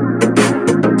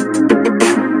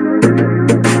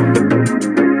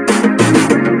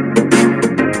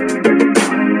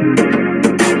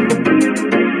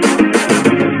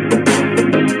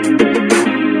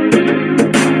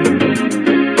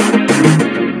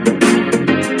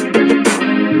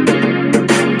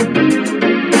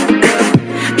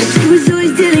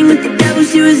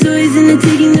 She was always into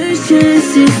taking those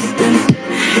chances.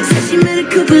 Said she met a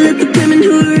couple at the women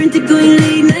who were into going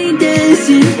late night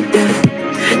dancing.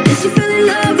 Then she fell in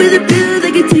love with a pill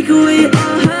that could take away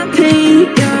all her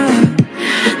pain.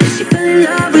 Then she fell in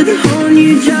love with a whole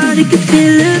new job that could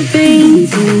fill her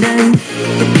veins. And then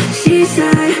she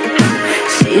sighed.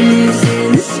 She lives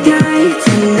in the sky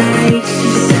tonight.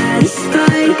 She's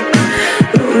satisfied,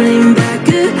 rolling back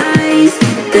her eyes.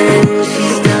 Then she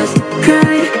starts to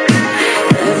cry.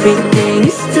 Everything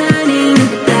is turning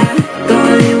black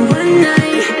all in one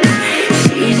night.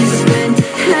 She just went to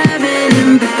heaven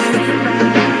and back.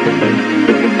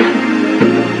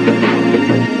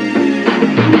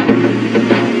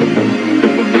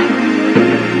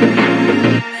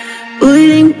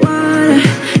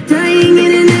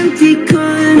 empty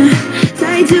corner,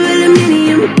 tied to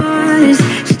aluminium bars.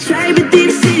 She tried but through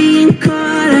the city and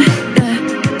caught her.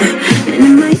 And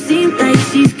it might seem like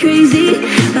she's crazy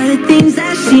by the things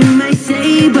that she might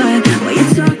say, but while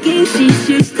you're talking, she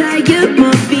shoots tiger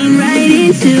morphine right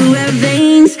into her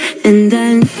veins. And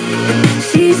then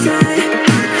she said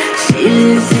she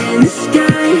lives in the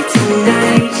sky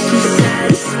tonight. She's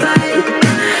satisfied,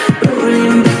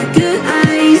 rolling back her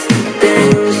eyes.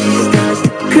 Then she starts to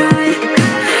cry.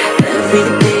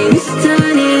 Everything is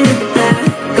turning to black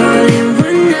all in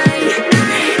one night.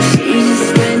 She just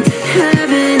went to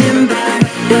heaven and back.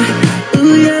 Yeah,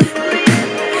 ooh yeah.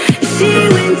 She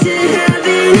went to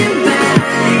heaven and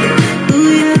back.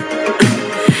 Ooh yeah.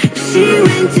 She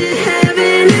went to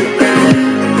heaven and back.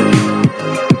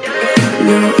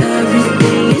 Now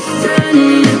everything is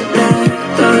turning to black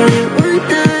all in one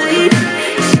night.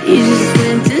 She just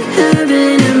went to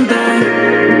heaven and back.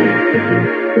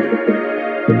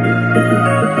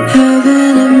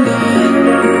 Heaven and back.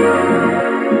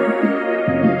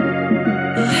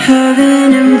 Heaven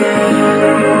and back.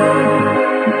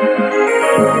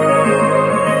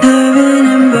 Heaven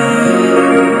and back.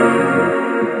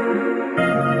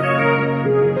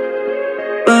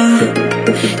 But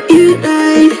you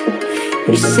lied.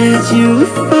 You said you were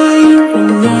fine, but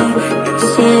now you're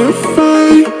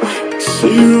terrified.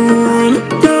 You wanna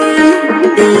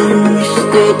die, then you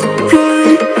start to cry.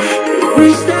 You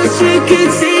wish that you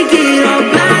could take it all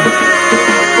back,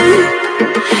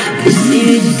 'cause you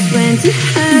just went to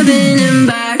heaven and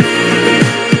back.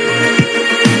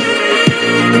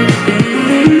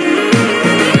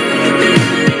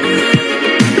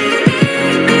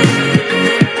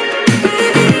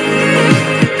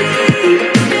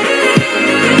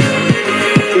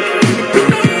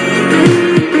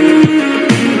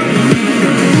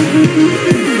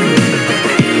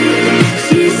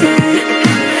 She said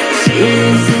she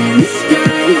lives in the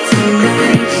sky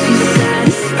tonight. She's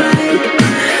satisfied,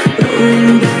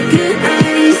 rolling back her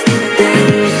eyes. Then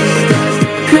she starts to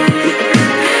cry.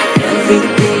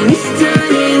 Everything is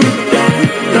turning to black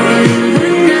all in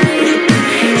one night.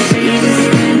 She just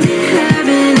went to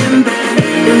heaven and back.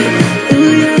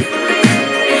 Ooh yeah.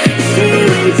 She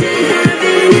went to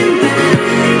heaven and back.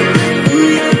 Ooh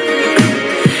yeah.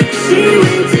 She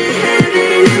went to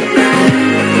heaven and back.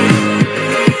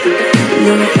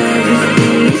 Now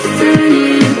everything is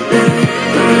turning to black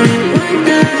all in one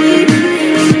night.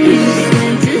 She just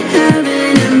went to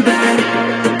heaven and back.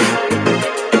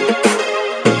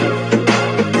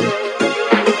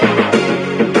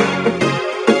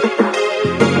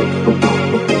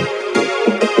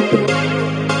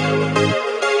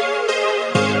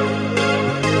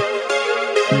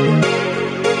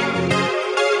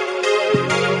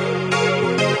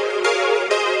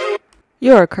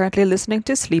 You're currently listening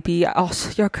to Sleepy. Oh,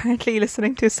 you're currently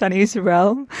listening to Sunny's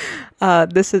Realm.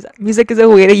 This is Music is a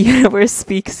Way the Universe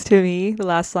Speaks to Me. The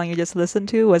last song you just listened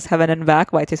to was Heaven and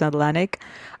Back by Jason Atlantic.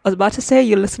 I was about to say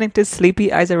you're listening to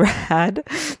Sleepy Eyes a Rad.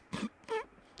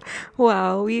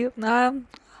 Wow, I'm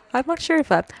not sure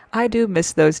if I do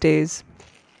miss those days.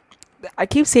 I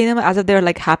keep saying them as if they're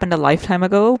like happened a lifetime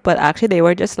ago, but actually they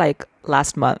were just like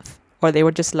last month, or they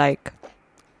were just like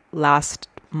last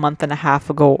month and a half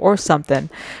ago or something,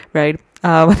 right?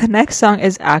 But the next song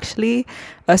is actually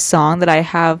a song that I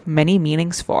have many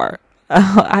meanings for.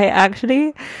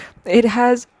 This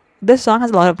song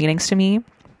has a lot of meanings to me.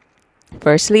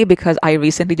 Firstly, because I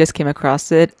recently just came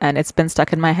across it and it's been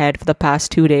stuck in my head for the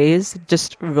past 2 days,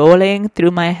 just rolling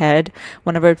through my head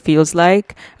whenever it feels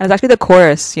like. And it's actually the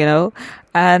chorus,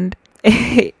 and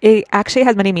it actually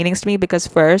has many meanings to me because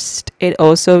first, it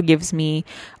also gives me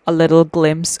a little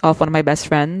glimpse of one of my best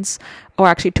friends, or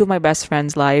actually two of my best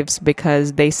friends' lives,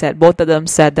 because both of them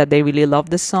said that they really love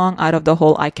this song out of the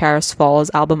whole Icarus Falls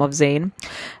album of Zayn.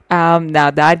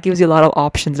 Now that gives you a lot of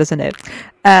options, doesn't it?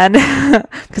 And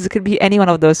because it could be any one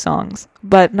of those songs.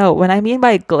 But no, what I mean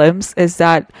by glimpse is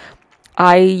that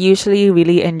I usually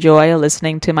really enjoy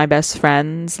listening to my best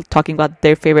friends talking about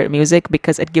their favorite music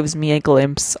because it gives me a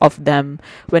glimpse of them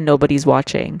when nobody's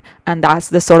watching. And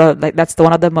that's one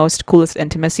of the most coolest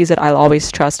intimacies that I'll always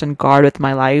trust and guard with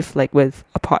my life, like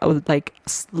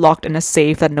locked in a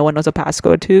safe that no one knows a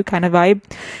passcode to kind of vibe.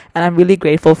 And I'm really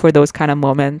grateful for those kind of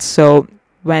moments. So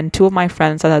when two of my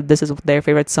friends said that this is their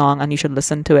favorite song and you should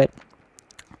listen to it,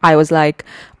 I was like,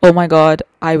 oh my God,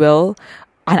 I will.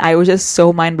 And I was just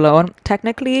so mind blown.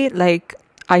 Technically, like,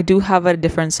 I do have a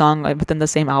different song within the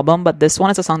same album, but this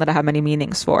one is a song that I have many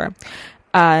meanings for.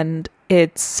 And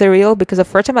it's surreal because the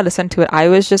first time I listened to it, I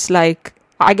was just like,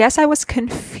 I guess I was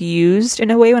confused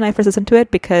in a way when I first listened to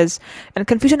it, because, and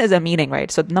confusion is a meaning,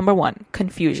 right? So number one,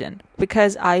 confusion,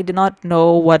 because I did not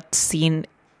know what scene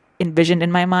envisioned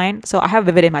in my mind. So I have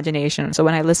vivid imagination. So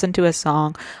when I listen to a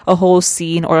song, a whole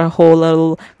scene or a whole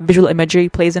little visual imagery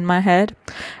plays in my head.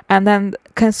 And then,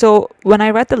 so when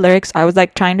I read the lyrics, I was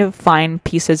like trying to find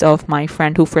pieces of my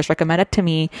friend who first recommended to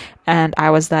me. And I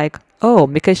was like, oh,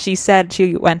 because she said,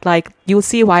 she went like, you'll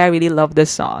see why I really love this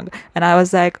song. And I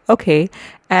was like, okay.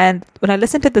 And when I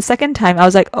listened to it the second time, I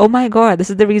was like, oh my God,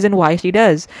 this is the reason why she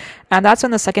does. And that's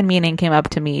when the second meaning came up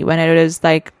to me, when it was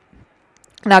like,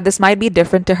 now this might be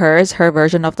different to her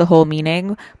version of the whole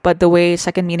meaning, but the way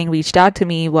second meaning reached out to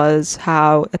me was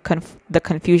how the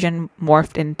confusion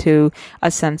morphed into a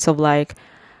sense of like,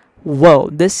 whoa,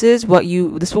 this is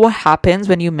what happens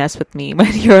when you mess with me.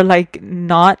 When you're like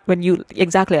when you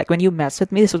mess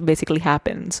with me, this is what basically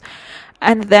happens.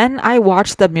 And then I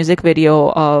watched the music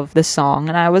video of the song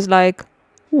and I was like,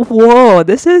 whoa,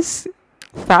 this is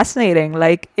fascinating.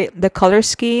 Like the color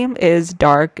scheme is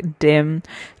dark, dim.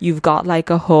 You've got like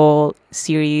a whole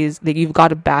series, like you've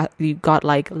got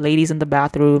like ladies in the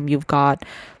bathroom, you've got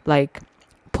like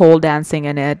pole dancing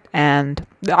in it, and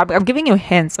I'm giving you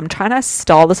hints. I'm trying to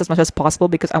stall this as much as possible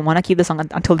because I want to keep the song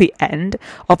until the end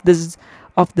of this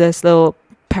little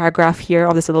paragraph here,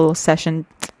 of this little session,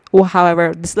 or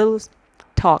however, this little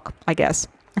talk, I guess.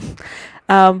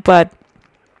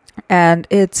 And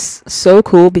it's so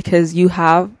cool because you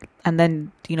have, and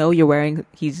then, you know,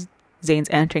 Zayn's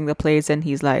entering the place and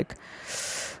he's like,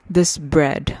 this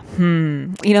bread,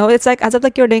 you know, it's like as if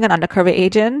like you're doing an undercover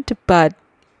agent, but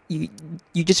you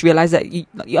just realize that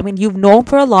you've known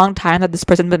for a long time that this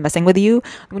person's been messing with you.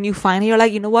 When you finally, you're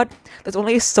like, you know what, there's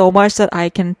only so much that I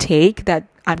can take, that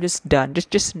I'm just done,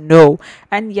 just no.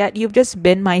 And yet you've just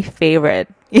been my favorite.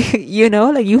 You know,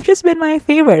 like you've just been my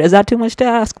favorite. Is that too much to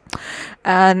ask?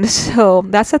 And so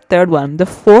that's the third one. The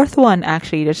fourth one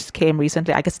actually just came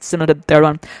recently. I guess it's similar to the third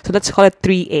one. So let's call it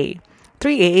 3A.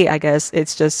 3A, I guess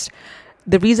it's just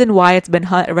the reason why it's been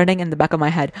running in the back of my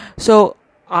head. So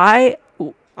I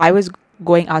was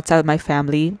going outside with my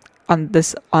family on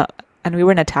this, and we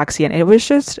were in a taxi, and it was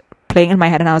just playing in my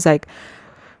head, and I was like,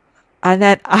 and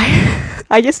then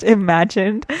I just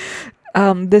imagined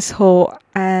this whole,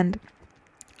 and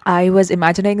I was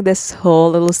imagining this whole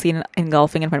little scene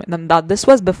engulfing in front of me. Now, this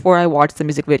was before I watched the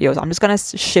music videos. I'm just gonna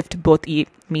shift both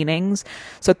meanings.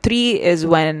 So 3 is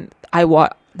when I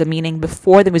watched the meaning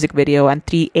before the music video, and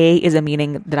 3A is a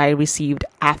meaning that I received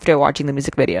after watching the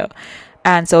music video.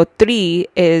 And so 3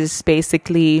 is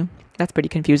basically, that's pretty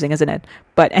confusing, isn't it?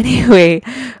 But anyway,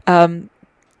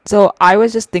 so I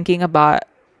was just thinking about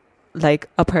like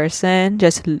a person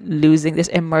just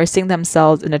immersing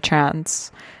themselves in a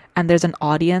trance, and there's an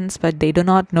audience, but they do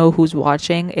not know who's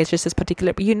watching. It's just this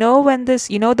particular,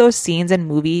 those scenes in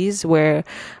movies where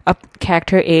a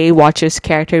character A watches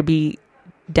character B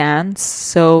dance.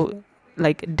 So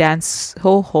like dance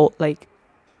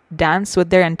with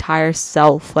their entire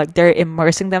self, like they're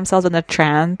immersing themselves in the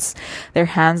trance, their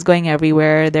hands going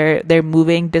everywhere, they're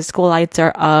moving, disco lights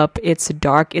are up, it's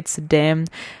dark, it's dim,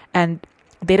 and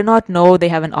they do not know they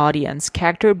have an audience.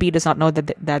 Character B does not know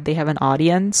that they have an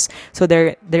audience, so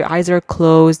their eyes are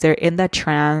closed, they're in that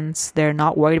trance, they're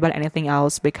not worried about anything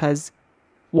else, because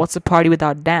what's a party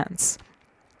without dance?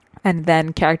 And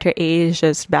then character A is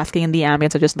just basking in the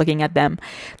ambience or just looking at them.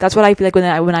 That's what I feel like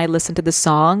when I listen to the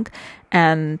song.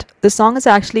 And the song is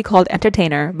actually called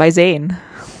Entertainer by Zayn.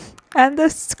 And the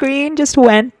screen just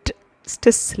went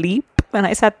to sleep when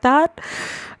I said that.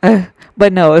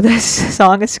 But no, this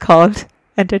song is called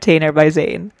Entertainer by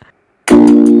Zayn.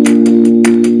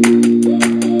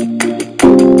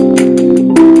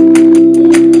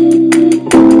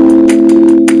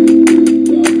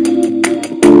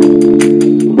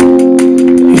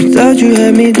 Thought you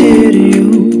had me, didn't you?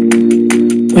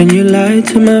 When you lied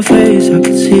to my face, I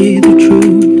could see the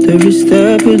truth. Every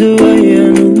step of the way I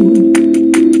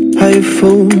knew how you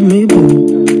fooled me,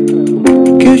 boo.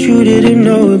 Guess you didn't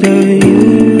know that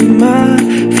you were my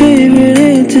favorite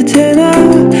entertainer.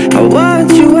 I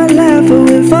watch you, I laugh, I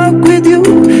will fuck with you.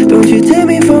 Don't you take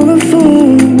me for a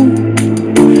fool.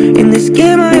 In this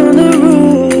game I own the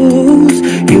rules.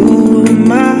 You were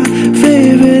my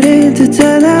favorite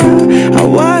entertainer. I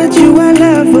watch you, I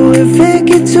laugh, I will fake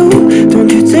it too.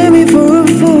 Don't you take me for a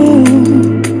fool.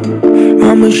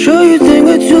 I'ma show you thing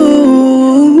or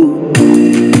two.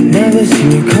 Never see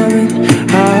me coming,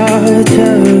 I'll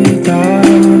tell you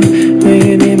down. When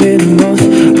you need me the most,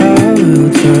 I will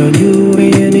tell you.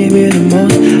 When you need me the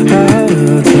most,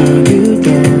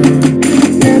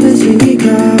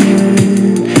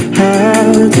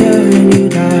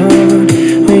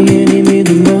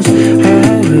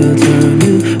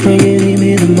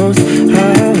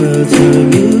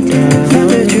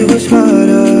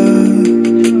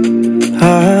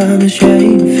 I'm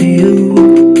ashamed for you.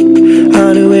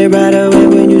 I knew it right away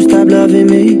when you stopped loving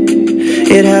me.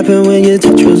 It happened when your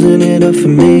touch wasn't enough for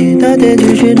me. Thought that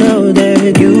you should know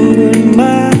that you were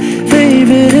my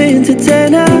favorite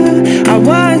entertainer. I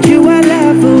watch you, I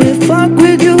laugh, but we fuck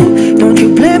with you. Don't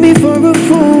you play me for a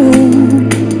fool.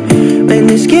 Make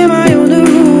me skip my own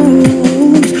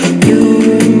rules. You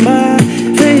were my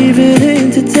favorite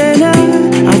entertainer.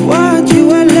 I watch you,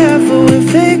 I laugh, but we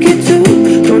fake it too.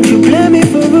 Don't you play me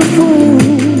for a fool.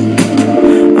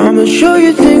 I'ma show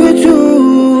you a thing or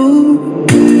two.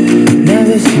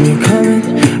 Never see me coming,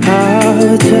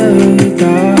 I'll tell you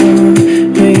down.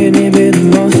 When you need me the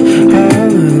most, I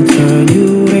will tell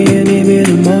you. When you need me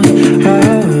the most, I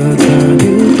will tell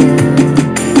you down.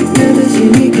 Never see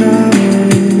me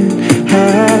coming,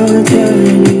 I'll tell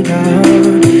you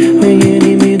down. When you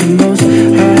need me the most, I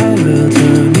will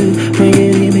tell you. When you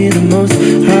need me the most, I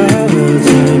will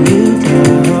tell you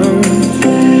down.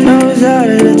 I was out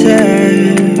of the tag,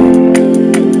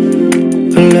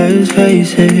 but let's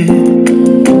face it,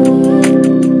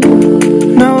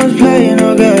 no one's playing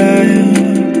no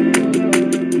game.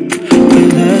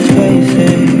 'Cause let's face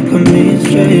it, put me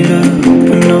straight up,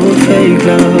 but no fake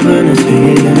love, and I say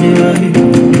it anyway.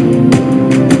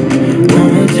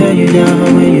 I'ma tell you down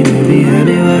when you need me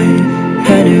anyway.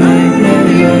 Anyway,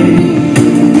 anyway.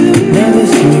 Never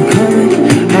see me coming,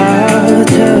 I'll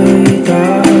tell you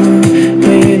down.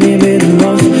 When you need me the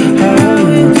most, I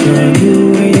will tell you.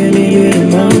 When you need me the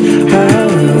most, I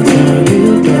will tell you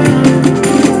down.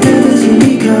 Never see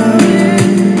me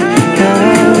coming,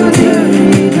 I'll tell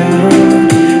you down.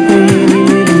 When you need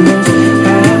me the most,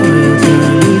 I will tell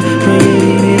you. When you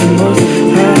need me the most,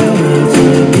 I will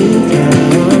tell you down.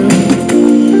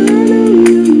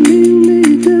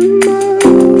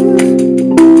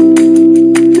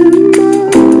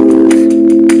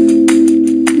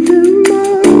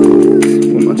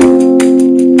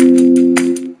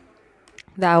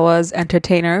 That was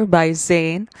Entertainer by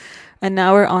Zayn. And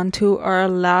now we're on to our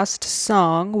last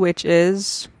song, which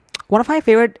is one of my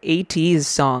favorite 80s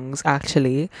songs,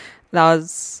 actually. That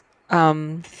was,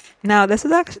 now this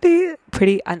is actually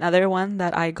another one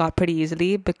that I got pretty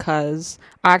easily, because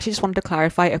I actually just wanted to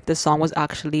clarify if this song was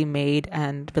actually made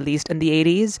and released in the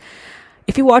 80s.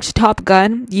 If you watch Top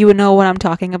Gun, you would know what I'm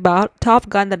talking about. Top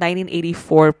Gun, the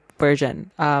 1984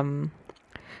 version.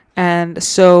 And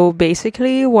so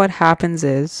basically what happens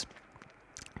is,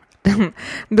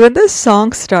 when this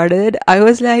song started, I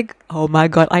was like, oh my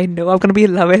god, I know I'm gonna be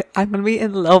in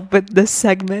love with this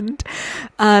segment.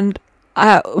 And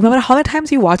no matter how many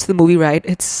times you watch the movie, right,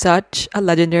 it's such a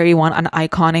legendary one, an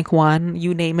iconic one,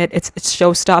 you name it. It's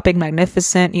show-stopping,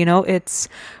 magnificent, it's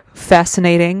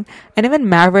fascinating. And even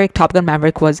Top Gun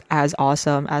Maverick was as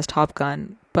awesome as Top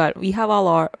Gun. But we have all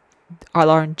our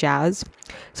jazz.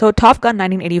 So Top Gun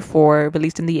 1984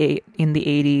 released in the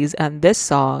 80s, and this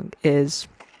song is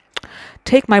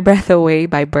Take My Breath Away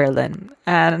by Berlin.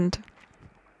 And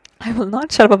I will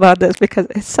not shut up about this because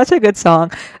it's such a good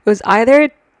song. It was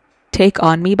either Take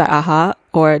On Me by a-ha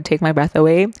or Take My Breath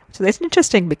Away. So it's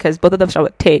interesting because both of them start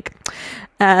with take.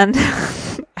 And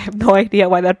I have no idea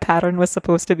why that pattern was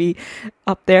supposed to be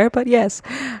up there, but yes.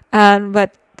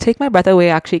 But Take My Breath Away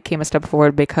actually came a step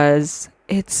forward because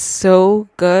it's so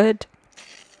good.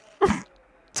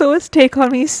 So is Take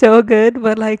On Me so good,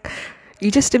 but like,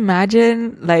 you just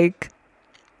imagine, like,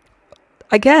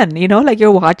 again, like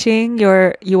you're watching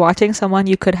someone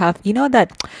you could have,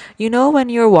 when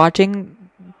you're watching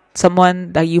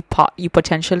someone that you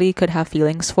potentially could have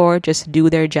feelings for just do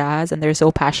their jazz, and they're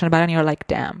so passionate about it, and you're like,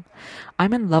 damn,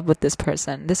 I'm in love with this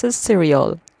person. This is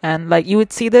surreal. And like, you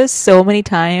would see this so many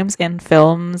times in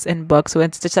films, in books, when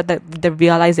it's just at the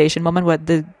realization moment where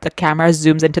the camera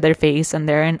zooms into their face and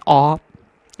they're in awe,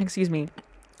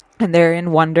 and they're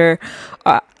in wonder,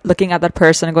 looking at that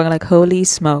person and going like, holy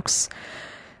smokes,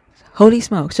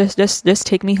 just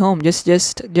take me home, just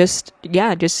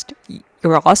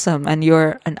you're awesome, and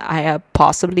I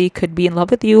possibly could be in love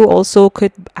with you, also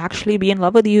could actually be in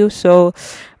love with you, so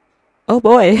oh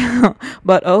boy.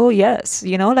 But oh yes,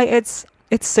 like it's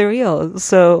surreal.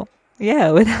 So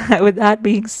yeah, with that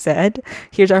being said,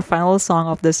 here's our final song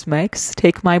of this mix,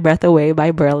 Take My Breath Away by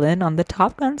Berlin on the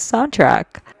Top Gun soundtrack.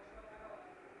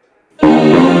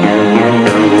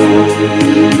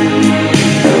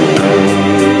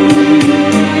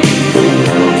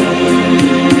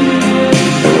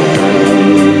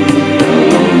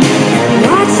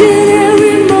 Watching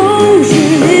every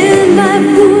motion in my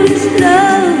foolish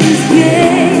lover's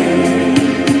game.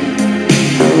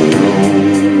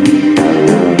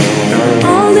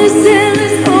 On this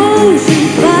endless ocean,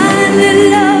 finding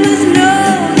lovers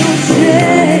know no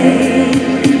shame.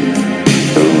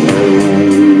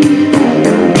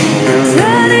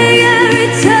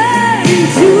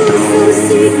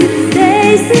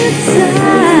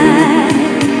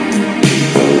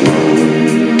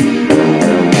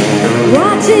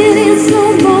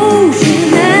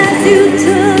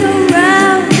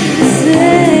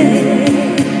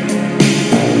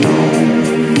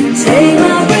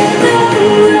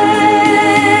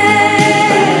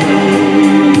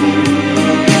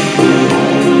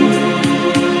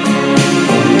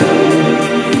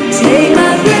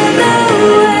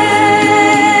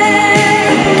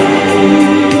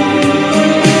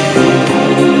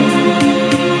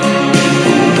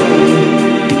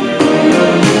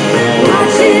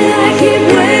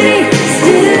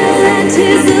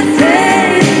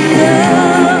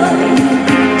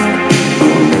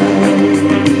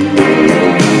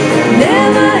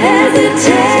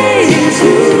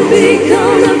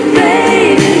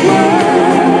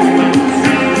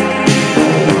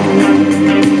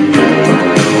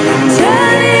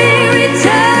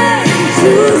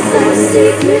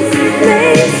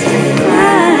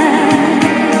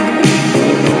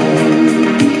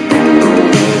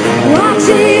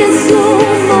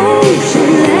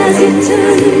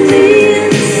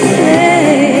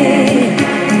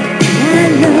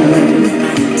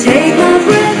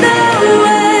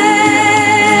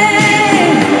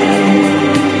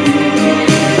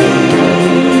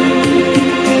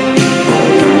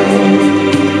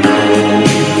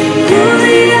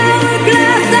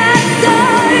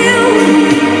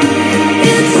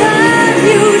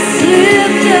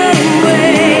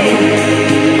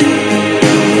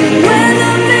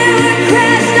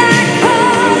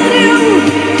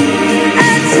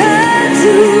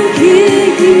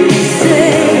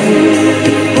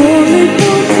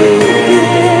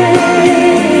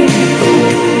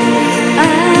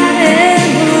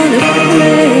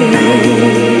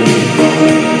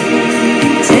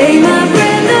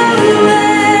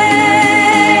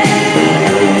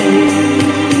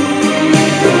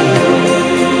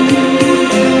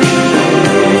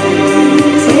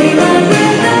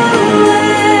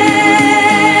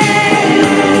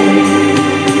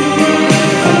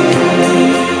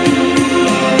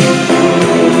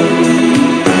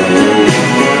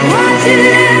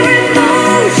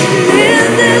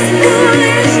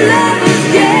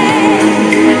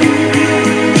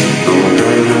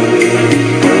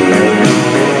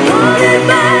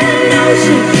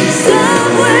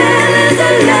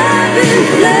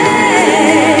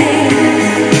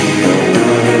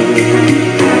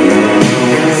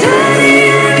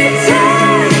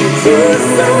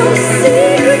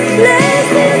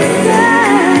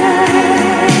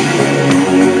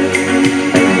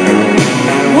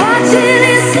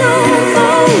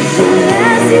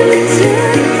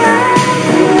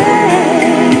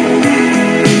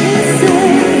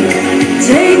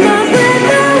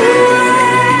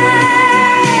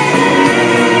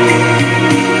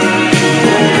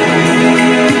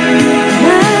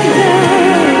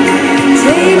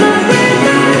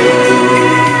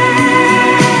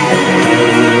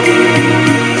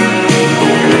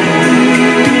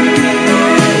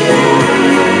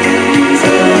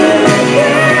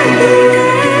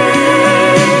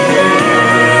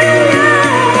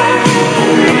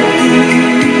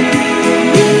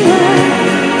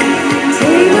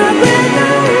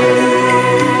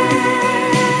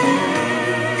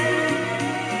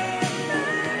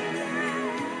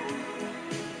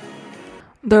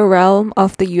 The realm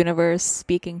of the universe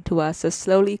speaking to us is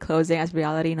slowly closing as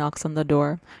reality knocks on the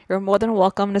door. You're more than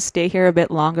welcome to stay here a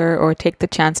bit longer or take the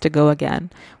chance to go again.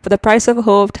 For the price of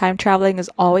hope, time traveling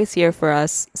is always here for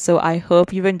us, so I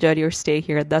hope you've enjoyed your stay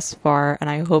here thus far, and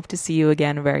I hope to see you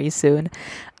again very soon.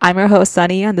 I'm your host,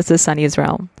 Sunny, and this is Sunny's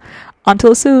Realm.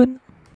 Until soon!